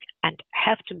specific and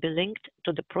have to be linked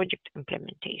to the project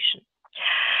implementation.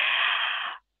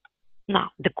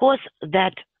 Now, the costs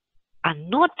that are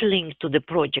not linked to the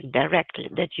project directly,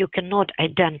 that you cannot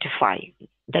identify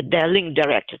that they are linked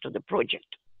directly to the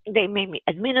project. They may be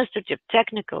administrative,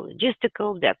 technical,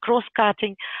 logistical, they're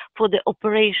cross-cutting for the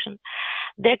operation.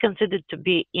 They're considered to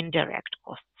be indirect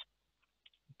costs.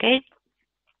 Okay.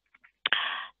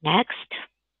 Next.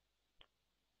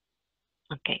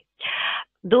 Okay.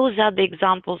 Those are the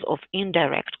examples of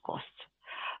indirect costs.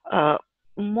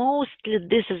 Mostly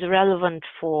this is relevant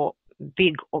for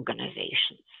big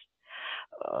organizations,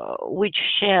 which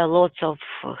share lots of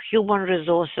human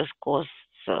resources costs,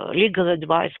 legal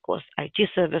advice costs, IT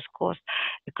service costs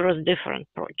across different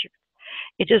projects.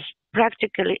 It is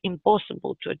practically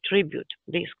impossible to attribute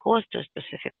these costs to a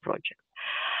specific project.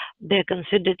 They're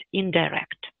considered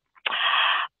indirect.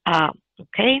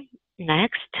 Okay,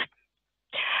 next.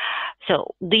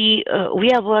 So we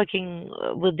are working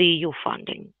with the EU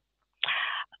funding.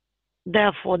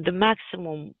 Therefore, the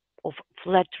maximum of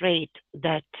flat rate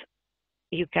that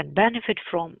you can benefit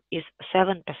from is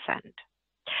 7%.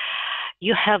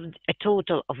 You have a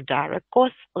total of direct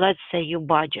costs. Let's say you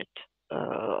budget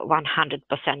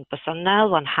 100% personnel,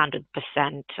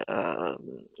 100%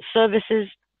 services,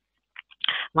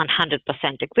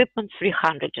 100% equipment,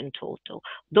 300 in total.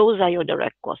 Those are your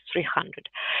direct costs, 300.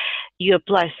 You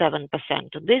apply 7%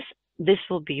 to this, this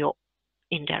will be your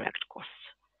indirect costs.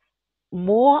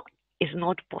 More is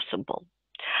not possible.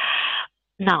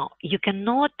 Now, you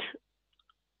cannot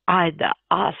either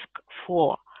ask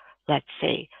for, let's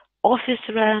say, office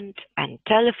rent and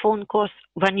telephone costs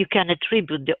when you can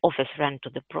attribute the office rent to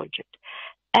the project,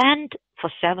 and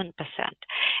for 7%,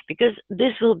 because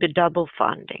this will be double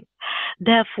funding.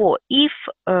 Therefore, if,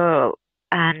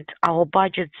 and our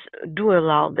budgets do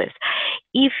allow this,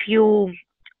 if you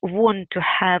want to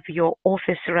have your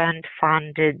office rent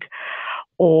funded,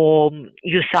 or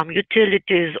use some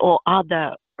utilities or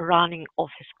other running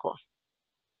office costs,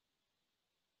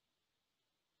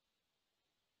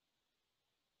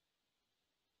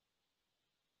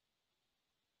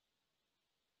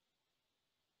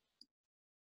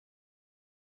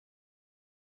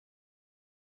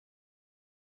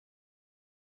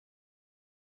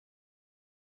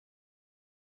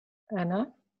 Anna?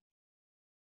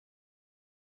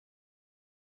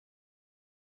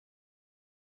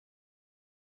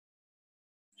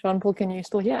 Jean-Paul, can you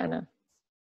still hear Anna?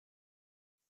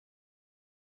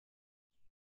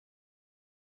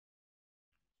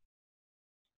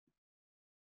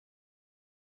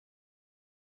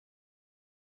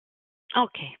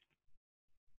 okay.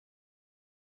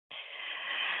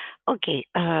 Okay,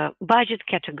 budget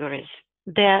categories.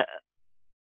 They're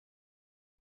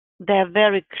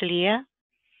very clear.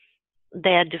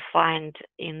 They are defined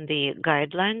in the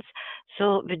guidelines,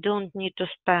 so we don't need to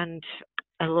spend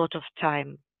a lot of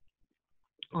time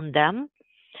on them.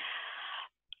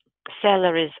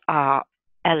 Salaries are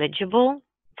eligible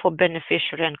for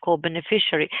beneficiary and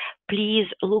co-beneficiary. Please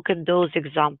look at those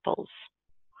examples.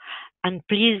 And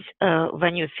please,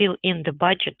 when you fill in the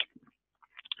budget,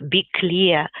 be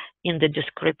clear in the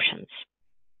descriptions.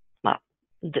 Well,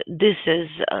 this is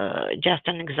just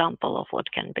an example of what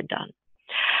can be done.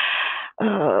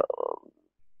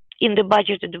 In the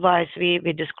budget advice,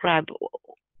 we describe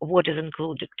what is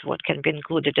included, what can be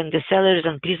included in the salaries,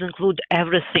 and please include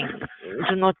everything.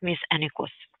 Do not miss any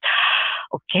costs.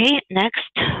 Okay,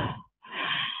 next.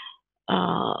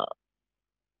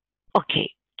 Okay,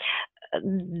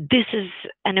 this is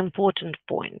an important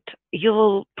point. You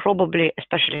will probably,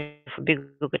 especially for big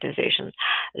organizations,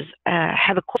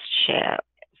 have a cost share.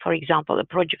 For example, a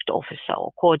project officer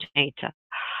or coordinator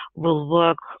will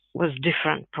work with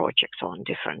different projects on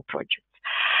different projects.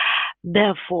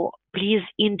 Therefore, please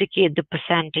indicate the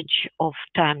percentage of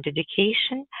time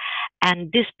dedication,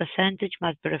 and this percentage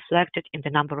must be reflected in the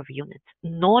number of units,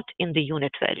 not in the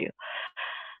unit value.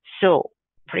 So,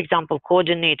 for example,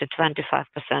 coordinator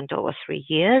 25% over 3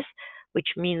 years, which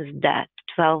means that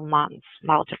 12 months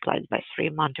multiplied by 3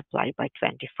 multiplied by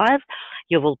 25,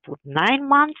 you will put 9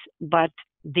 months, but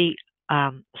the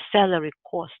salary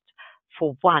cost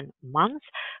for 1 month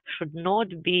should not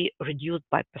be reduced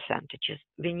by percentages.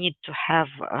 We need to have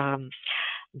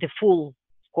the full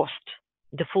cost,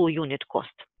 the full unit cost.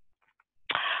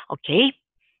 Okay,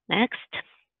 next.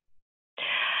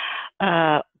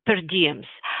 Per diems.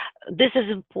 This is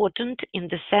important in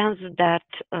the sense that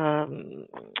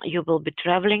you will be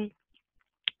traveling,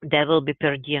 there will be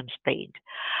per diems paid.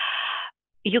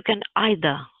 You can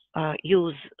either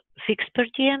use fixed per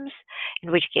diems,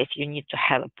 in which case you need to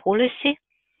have a policy,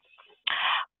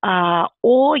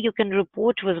 or you can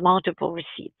report with multiple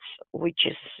receipts, which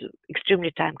is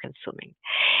extremely time consuming.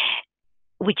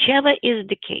 Whichever is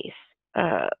the case,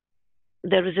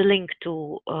 there is a link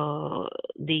to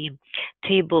the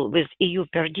table with EU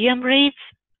per diem rates.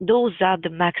 Those are the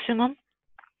maximum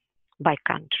by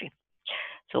country.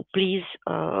 So please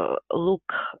look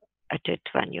at it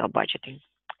when you're budgeting.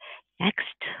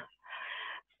 Next.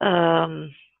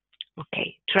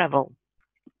 Okay, travel.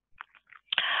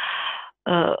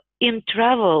 In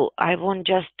travel, I want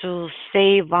just to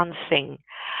say one thing.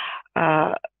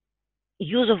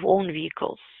 Use of own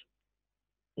vehicles.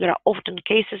 There are often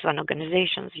cases when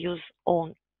organizations use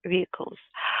own vehicles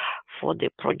for the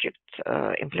project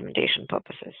implementation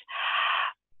purposes.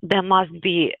 There must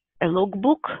be a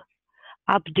logbook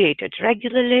updated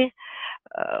regularly,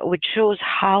 which shows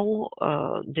how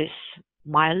this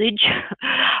mileage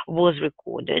was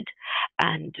recorded.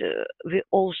 And we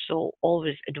also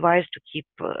always advise to keep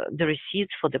the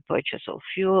receipts for the purchase of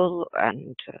fuel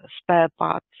and spare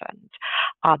parts and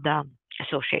other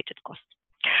associated costs.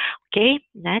 Okay,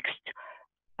 next,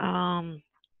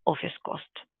 office cost.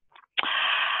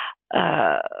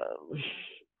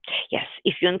 Yes,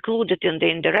 if you include it in the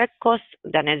indirect costs,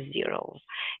 then it's 0.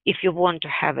 If you want to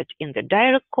have it in the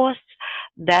direct costs,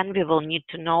 then we will need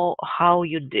to know how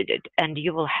you did it, and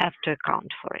you will have to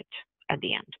account for it at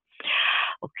the end.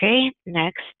 Okay,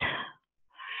 next,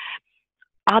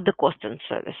 other costs and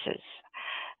services.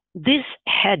 This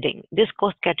heading, this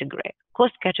cost category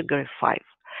 5,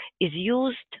 is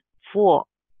used for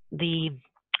the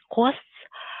costs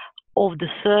of the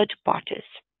third parties,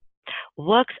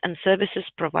 works and services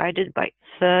provided by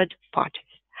third parties.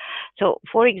 So,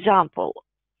 for example,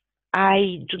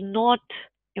 I do not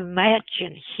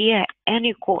imagine here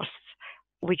any costs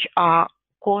which are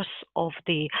costs of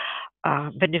the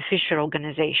beneficiary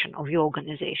organization, of your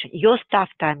organization. Your staff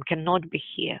time cannot be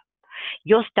here.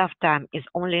 Your staff time is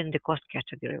only in the cost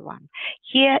category 1.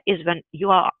 Here is when you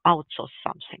are outsourced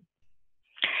something.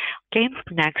 Okay,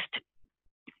 next.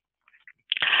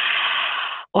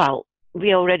 Well,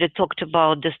 we already talked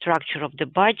about the structure of the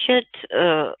budget.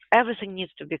 Everything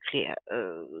needs to be clear.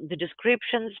 The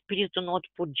descriptions, please do not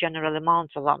put general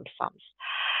amounts or lump sums.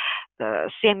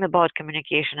 Same about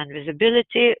communication and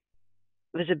visibility.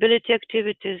 Visibility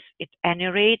activities, at any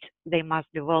rate, they must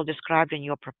be well described in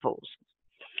your proposals.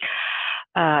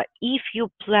 If you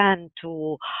plan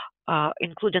to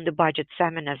include in the budget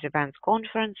seminars, events,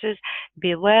 conferences,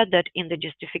 be aware that in the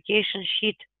justification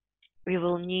sheet, we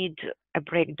will need a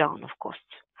breakdown of costs,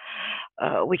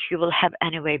 which you will have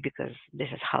anyway, because this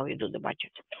is how you do the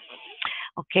budget.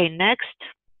 Okay, next.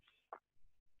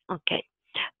 Okay,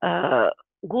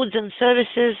 goods and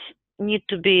services need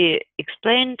to be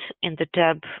explained in the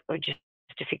tab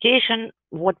justification,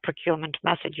 what procurement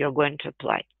method you're going to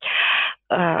apply.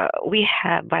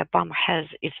 BIOPAMA has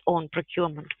its own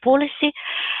procurement policy,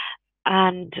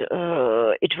 and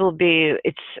it's on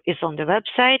the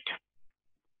website.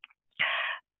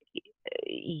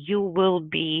 You will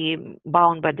be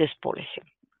bound by this policy.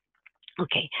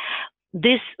 Okay,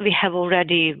 this we have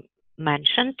already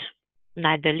mentioned.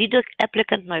 Neither lead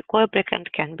applicant nor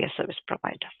co-applicant can be a service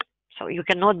provider. So you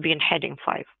cannot be in heading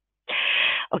 5.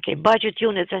 Okay, budget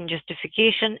units and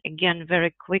justification, again,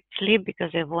 very quickly,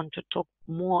 because I want to talk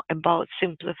more about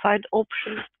simplified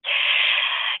options.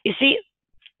 You see,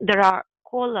 there are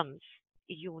columns: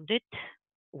 unit,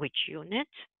 which unit,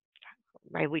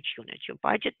 by which unit you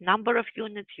budget, number of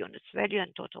units, units value,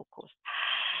 and total cost.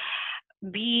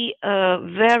 Be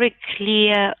very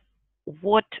clear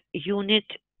what unit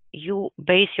you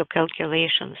base your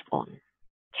calculations on.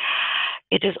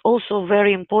 It is also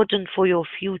very important for your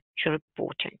future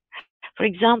reporting. For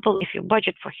example, if you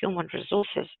budget for human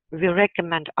resources, we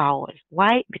recommend hours.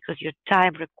 Why? Because your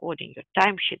time recording, your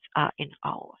timesheets are in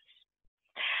hours.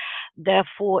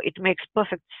 Therefore, it makes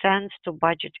perfect sense to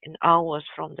budget in hours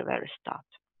from the very start.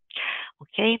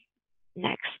 Okay,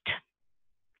 next.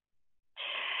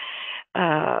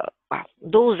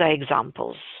 Those are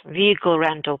examples. Vehicle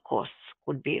rental costs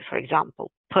could be, for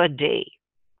example, per day.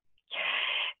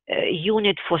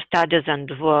 Unit for studies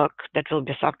and work that will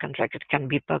be subcontracted can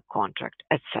be per contract,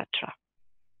 etc.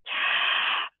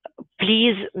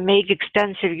 Please make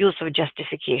extensive use of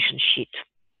justification sheet.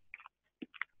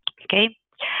 Okay,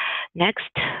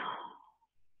 next.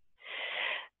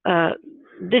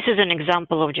 This is an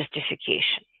example of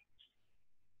justification.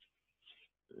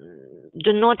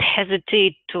 Do not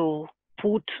hesitate to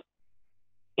put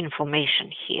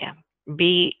information here.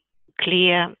 Be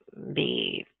clear,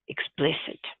 be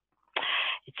explicit.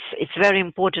 It's very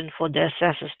important for the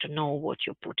assessors to know what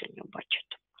you put in your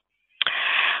budget.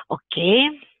 Okay,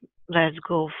 let's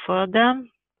go further.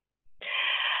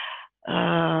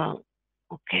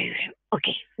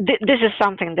 Okay. This is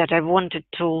something that I wanted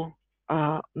to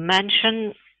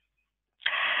mention,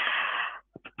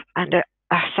 and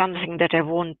something that I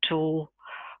want to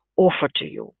offer to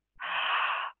you.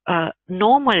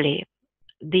 Normally,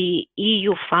 the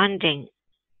EU funding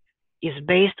is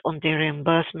based on the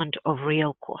reimbursement of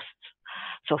real costs.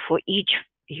 So for each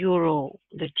euro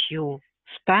that you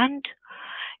spend,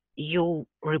 you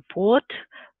report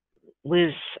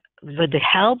with the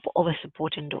help of a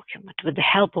supporting document, with the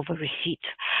help of a receipt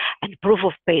and proof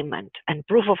of payment and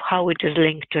proof of how it is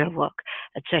linked to your work,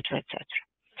 etc., etc.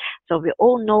 So we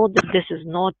all know that this is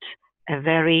not a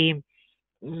very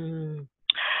easy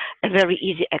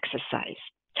exercise.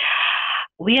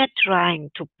 We are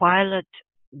trying to pilot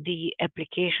the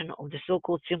application of the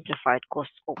so-called simplified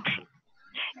cost option.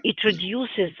 It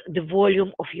reduces the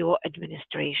volume of your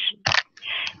administration.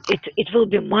 It will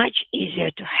be much easier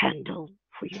to handle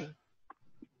for you.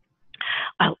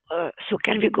 So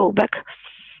can we go back?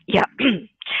 Yeah.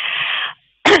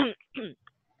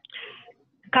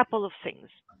 Couple of things.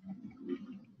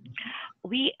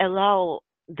 We allow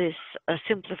this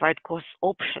simplified cost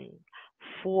option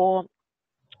for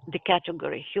the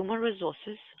category human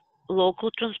resources, local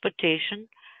transportation,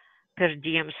 per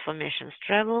diems for missions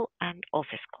travel, and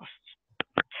office costs.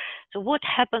 So what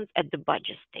happens at the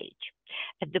budget stage?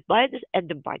 At the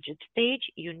budget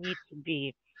stage, you need to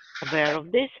be aware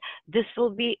of this. This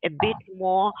will be a bit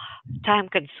more time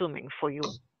consuming for you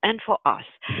and for us,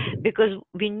 because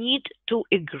we need to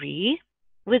agree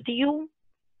with you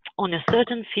on a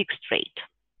certain fixed rate.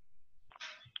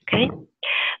 Okay,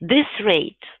 this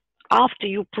rate, after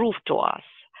you prove to us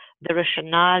the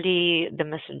rationale, the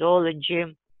methodology,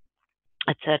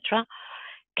 etc.,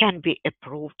 can be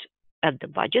approved at the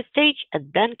budget stage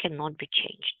and then cannot be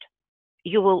changed.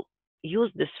 You will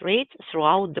use this rate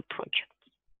throughout the project,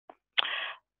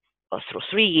 or through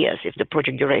 3 years if the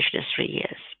project duration is 3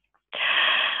 years.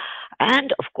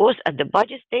 And of course, at the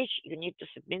budget stage, you need to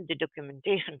submit the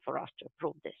documentation for us to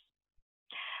approve this.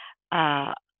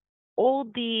 All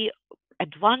the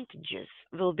advantages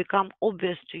will become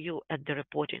obvious to you at the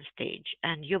reporting stage,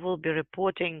 and you will be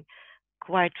reporting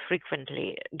quite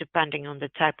frequently depending on the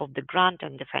type of the grant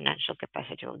and the financial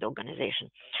capacity of the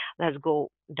organization. Let's go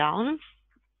down.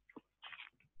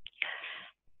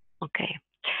 Okay.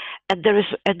 And there is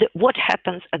what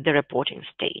happens at the reporting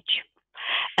stage.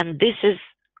 And this is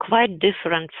quite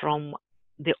different from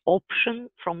the option,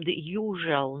 from the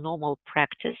usual normal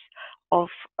practice of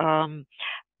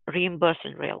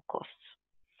reimbursing real costs.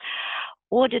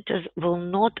 Auditors will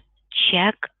not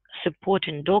check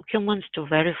supporting documents to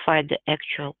verify the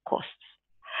actual costs.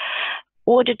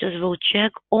 Auditors will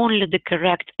check only the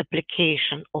correct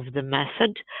application of the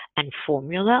method and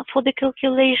formula for the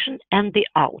calculation and the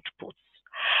outputs.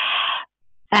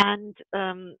 And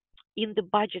in the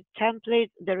budget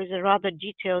template, there is a rather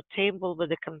detailed table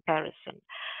with a comparison.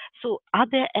 So are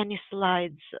there any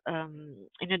slides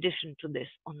in addition to this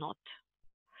or not?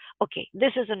 Okay,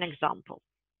 this is an example.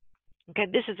 Okay,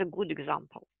 this is a good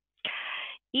example.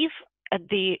 If at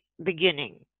the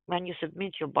beginning, when you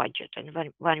submit your budget and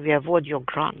when we award your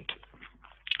grant,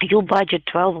 you budget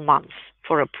 12 months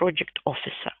for a project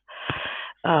officer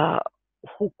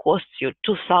who costs you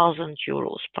 2,000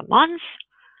 euros per month,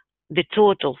 the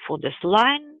total for this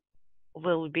line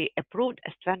will be approved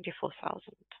as 24,000.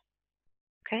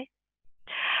 Okay?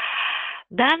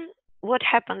 Then what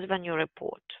happens when you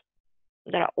report?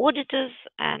 There are auditors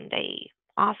and they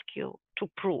ask you to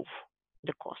prove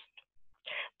the cost.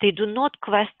 They do not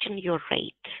question your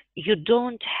rate. You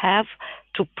don't have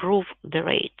to prove the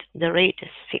rate. The rate is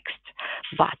fixed.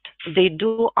 But they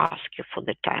do ask you for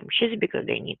the timesheets because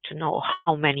they need to know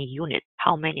how many units,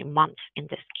 how many months in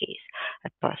this case a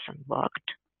person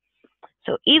worked.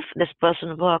 So if this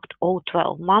person worked all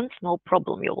 12 months, no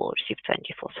problem, you will receive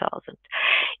 24,000.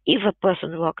 If a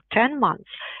person worked 10 months,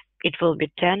 it will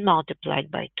be 10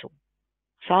 multiplied by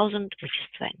 2,000, which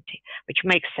is 20, which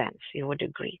makes sense, you would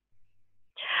agree.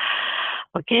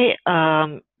 Okay,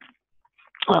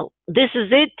 well, this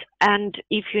is it. And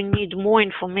if you need more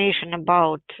information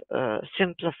about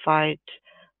simplified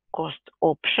cost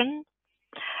option,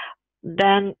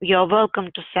 then you're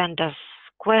welcome to send us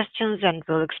questions and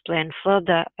we'll explain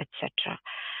further, etc.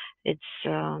 It's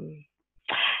a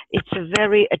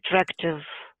very attractive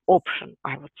option,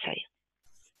 I would say.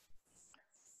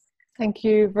 Thank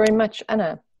you very much,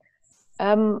 Anna.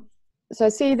 So I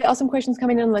see there are some questions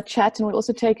coming in the chat, and we'll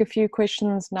also take a few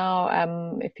questions now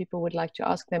if people would like to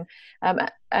ask them.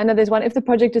 Anna, there's one. If the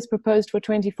project is proposed for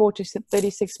 24 to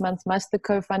 36 months, must the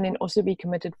co-funding also be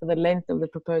committed for the length of the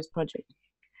proposed project?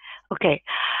 Okay.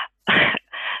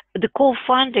 The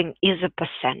co-funding is a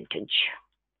percentage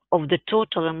of the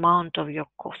total amount of your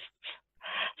costs.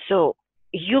 So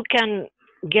you can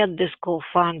get this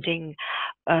co-funding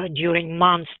during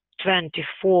months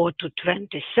 24 to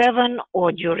 27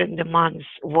 or during the months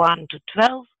 1 to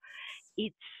 12.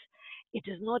 It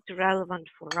is not relevant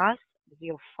for us,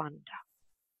 your funder.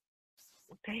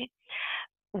 Okay.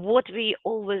 What we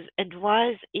always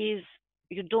advise is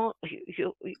it's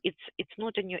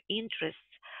not in your interest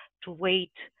to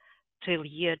wait till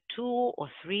year 2 or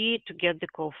 3 to get the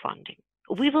co-funding.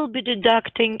 We will be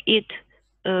deducting it,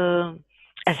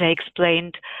 as I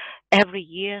explained, every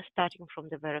year starting from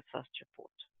the very first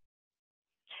report.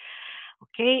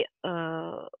 Okay.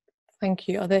 Thank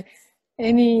you. Are there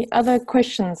any other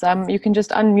questions? You can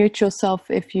just unmute yourself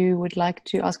if you would like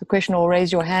to ask a question or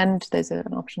raise your hand. There's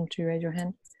an option to raise your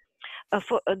hand.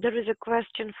 There is a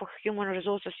question for human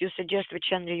resources. You suggest we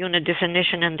change the unit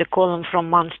definition in the column from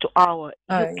months to hour.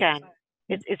 You can.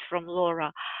 It's from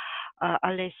Laura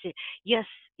Alessi. Yes,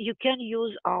 you can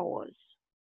use hours.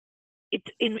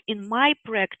 In my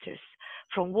practice,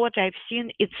 from what I've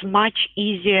seen, it's much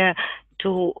easier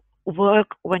to work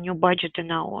when you budget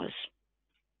in hours.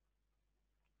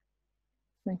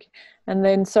 Thank you. And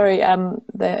then, sorry,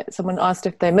 someone asked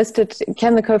if they missed it.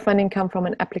 Can the co-funding come from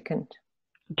an applicant?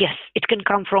 Yes, it can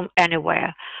come from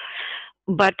anywhere,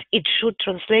 but it should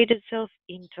translate itself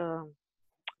into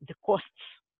the costs.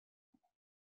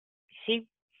 See,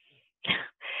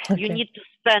 okay. You need to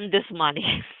spend this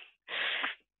money.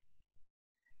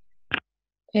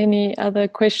 Any other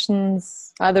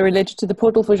questions, either related to the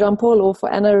portal for Jean-Paul or for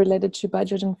Anna related to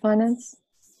budget and finance?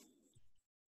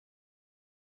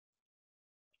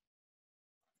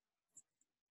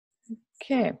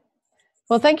 Okay.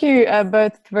 Well, thank you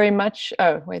both very much.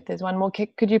 Oh, wait, there's one more.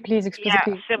 Could you please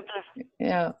explicitly? Yeah, simplify.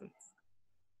 Yeah.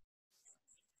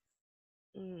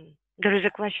 There is a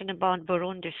question about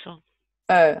Burundi, so.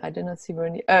 Oh, I did not see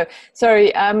Burundi. Oh,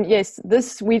 sorry. Yes,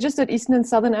 we just did Eastern and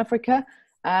Southern Africa.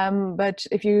 But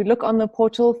if you look on the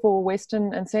portal for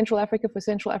Western and Central Africa, for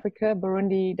Central Africa,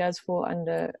 Burundi does fall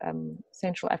under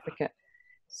Central Africa.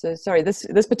 So sorry,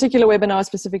 this particular webinar is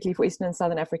specifically for Eastern and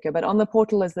Southern Africa, but on the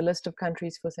portal is the list of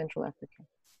countries for Central Africa.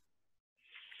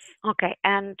 Okay,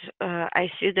 and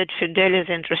I see that Fidel is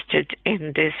interested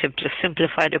in the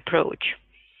simplified approach.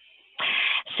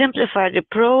 Simplified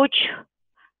approach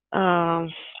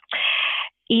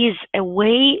is a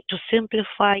way to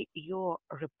simplify your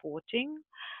reporting,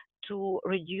 to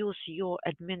reduce your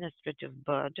administrative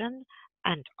burden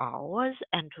and hours,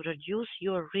 and to reduce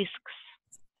your risks.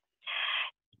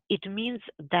 It means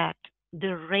that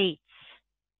the rates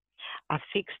are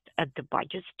fixed at the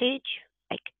budget stage,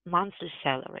 like monthly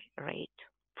salary rate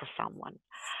for someone,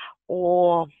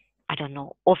 or I don't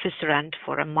know, office rent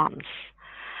for a month,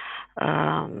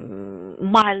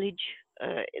 mileage.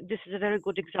 This is a very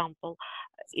good example.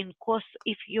 In cost,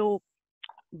 if you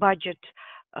budget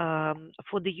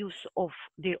for the use of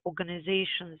the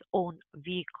organization's own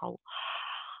vehicle,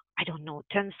 I don't know,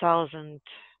 10,000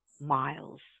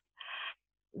 miles,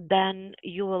 then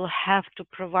you will have to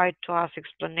provide to us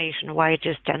explanation why it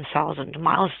is 10,000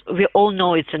 miles. We all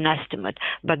know it's an estimate,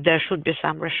 but there should be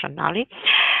some rationale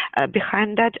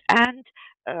behind that. And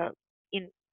in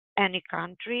any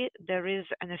country, there is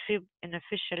an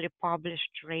officially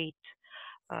published rate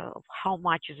of how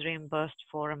much is reimbursed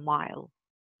for a mile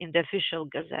in the official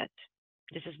gazette.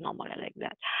 This is normally like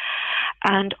that.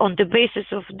 And on the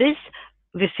basis of this,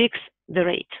 we fix the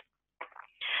rate.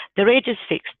 The rate is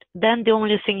fixed. Then the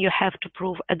only thing you have to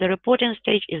prove at the reporting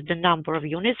stage is the number of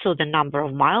units, so the number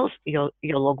of miles, your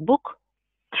logbook,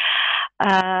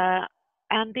 and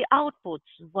the outputs.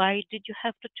 Why did you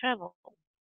have to travel?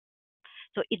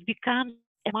 So it becomes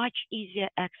a much easier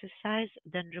exercise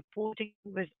than reporting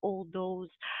with all those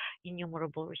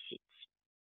innumerable receipts.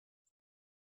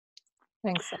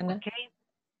 Thanks, Anna.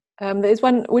 Okay. There's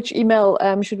one, which email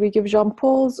should we give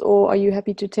Jean-Paul's, or are you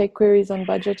happy to take queries on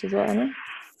budget as well, Anna?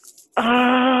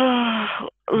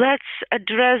 Let's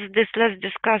address this, let's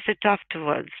discuss it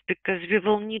afterwards, because we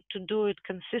will need to do it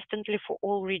consistently for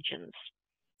all regions.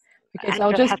 Okay, so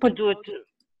I'll just put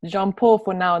Jean-Paul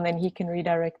for now, and then he can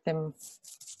redirect them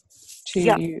to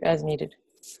you as needed.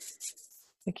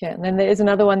 Okay, and then there is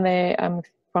another one there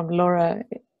from Laura.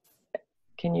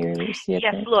 Can you see it?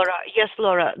 Yes, there? Laura. Yes,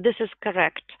 Laura. This is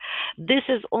correct. This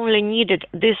is only needed.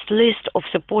 This list of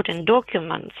supporting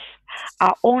documents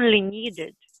are only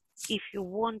needed if you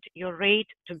want your rate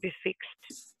to be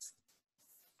fixed.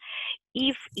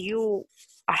 If you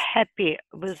are happy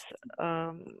with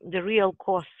the real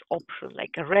cost option,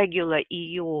 like a regular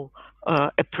EU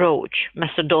approach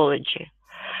methodology,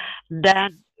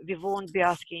 then we won't be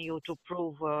asking you to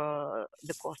prove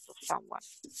the cost of someone.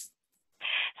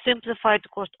 Simplified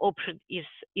cost option is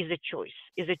a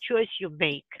choice you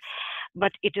make,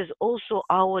 but it is also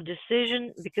our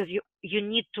decision, because you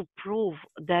need to prove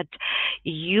that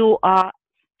we are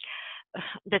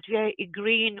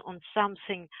agreeing on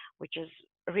something which is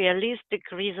realistic,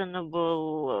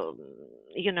 reasonable,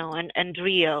 you know, and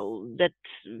real, that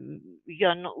we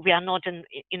are not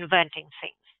inventing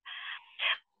things.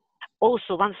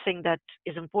 Also, one thing that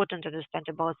is important to understand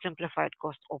about simplified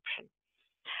cost option,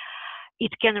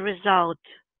 it can result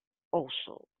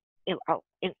also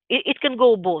it can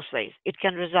go both ways. It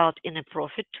can result in a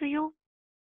profit to you,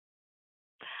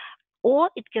 or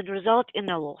it can result in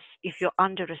a loss if you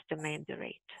underestimate the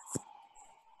rate.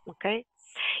 Okay,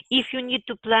 if you need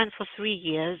to plan for 3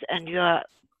 years and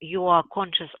you are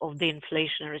conscious of the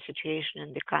inflationary situation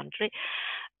in the country,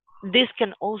 this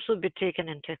can also be taken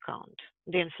into account,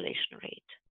 the inflation rate.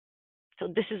 So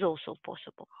this is also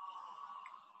possible.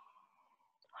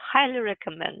 Highly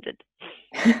recommended.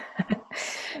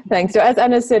 Thanks. So as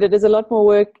Anna said, it is a lot more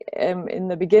work in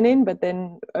the beginning, but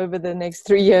then over the next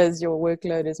 3 years, your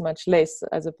workload is much less,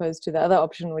 as opposed to the other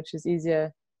option, which is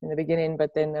easier in the beginning,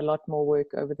 but then a lot more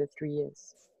work over the 3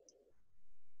 years.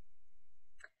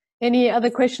 Any other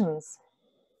questions?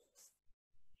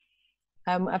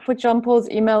 I put Jean-Paul's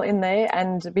email in there,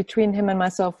 and between him and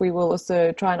myself, we will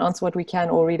also try and answer what we can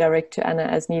or redirect to Anna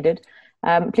as needed.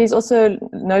 Please also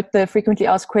note the frequently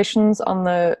asked questions on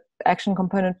the Action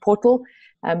Component portal.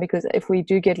 because if we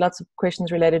do get lots of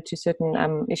questions related to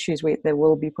certain issues, they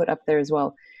will be put up there as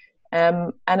well.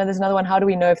 And then there's another one: how do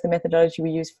we know if the methodology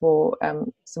we use for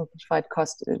simplified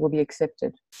cost will be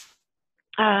accepted?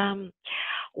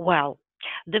 Well,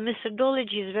 the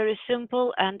methodology is very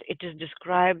simple and it is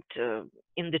described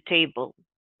in the table.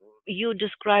 You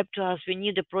describe to us, we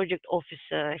need a project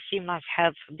officer, he must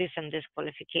have this and this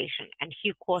qualification, and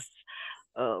he costs,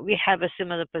 we have a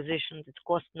similar position that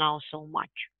costs now so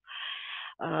much.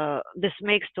 This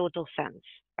makes total sense,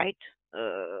 right?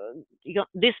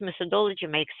 This methodology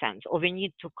makes sense, or we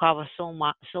need to cover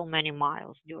so many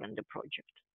miles during the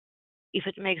project. If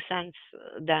it makes sense,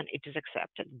 then it is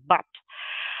accepted. But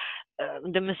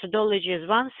the methodology is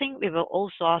one thing. We will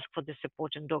also ask for the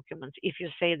supporting documents. If you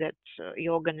say that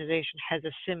your organization has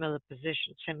a similar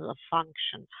position, similar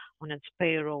function on its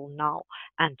payroll now,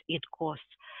 and it costs,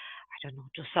 I don't know,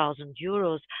 2,000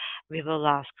 euros, we will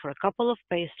ask for a couple of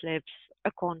pay slips,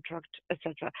 a contract,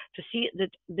 etc., to see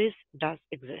that this does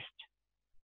exist.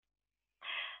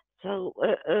 So,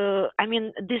 I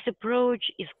mean, this approach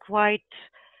is quite,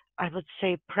 I would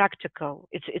say, practical.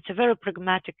 It's a very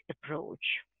pragmatic approach.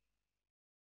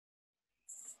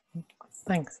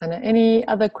 Thanks, Anna. Any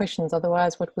other questions?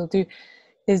 Otherwise, what we'll do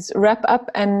is wrap up,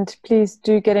 and please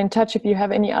do get in touch if you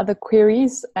have any other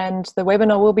queries. And the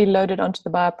webinar will be loaded onto the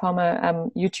BIOPAMA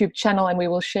YouTube channel, and we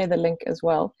will share the link as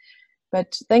well.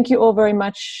 But thank you all very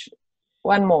much.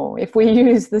 One more: if we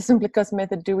use the SimpleCost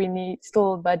method, do we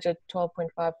still budget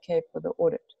 12.5K for the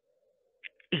audit?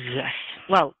 Yes.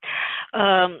 Well,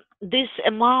 this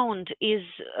amount is,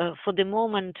 for the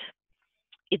moment,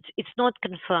 it's not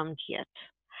confirmed yet,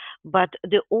 but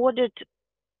the audit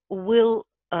will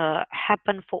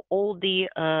happen for all the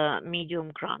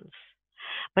medium grants,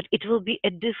 but it will be a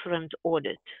different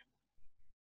audit.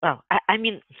 Well, I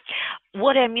mean,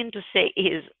 what I mean to say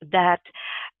is that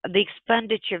the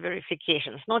expenditure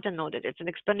verification, it's not an audit, it's an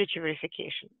expenditure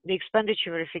verification. The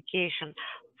expenditure verification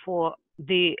for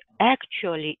the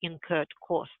actually incurred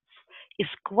costs is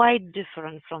quite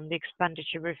different from the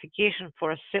expenditure verification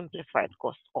for a simplified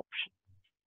cost option.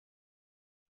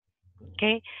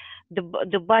 Okay, the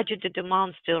budgeted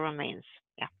amount still remains.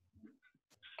 Yeah.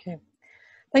 Okay.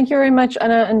 Thank you very much,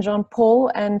 Anna and Jean-Paul,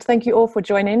 and thank you all for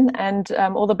joining, and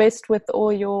all the best with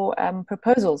all your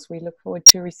proposals. We look forward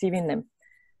to receiving them.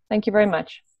 Thank you very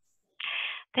much.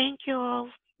 Thank you all.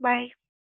 Bye.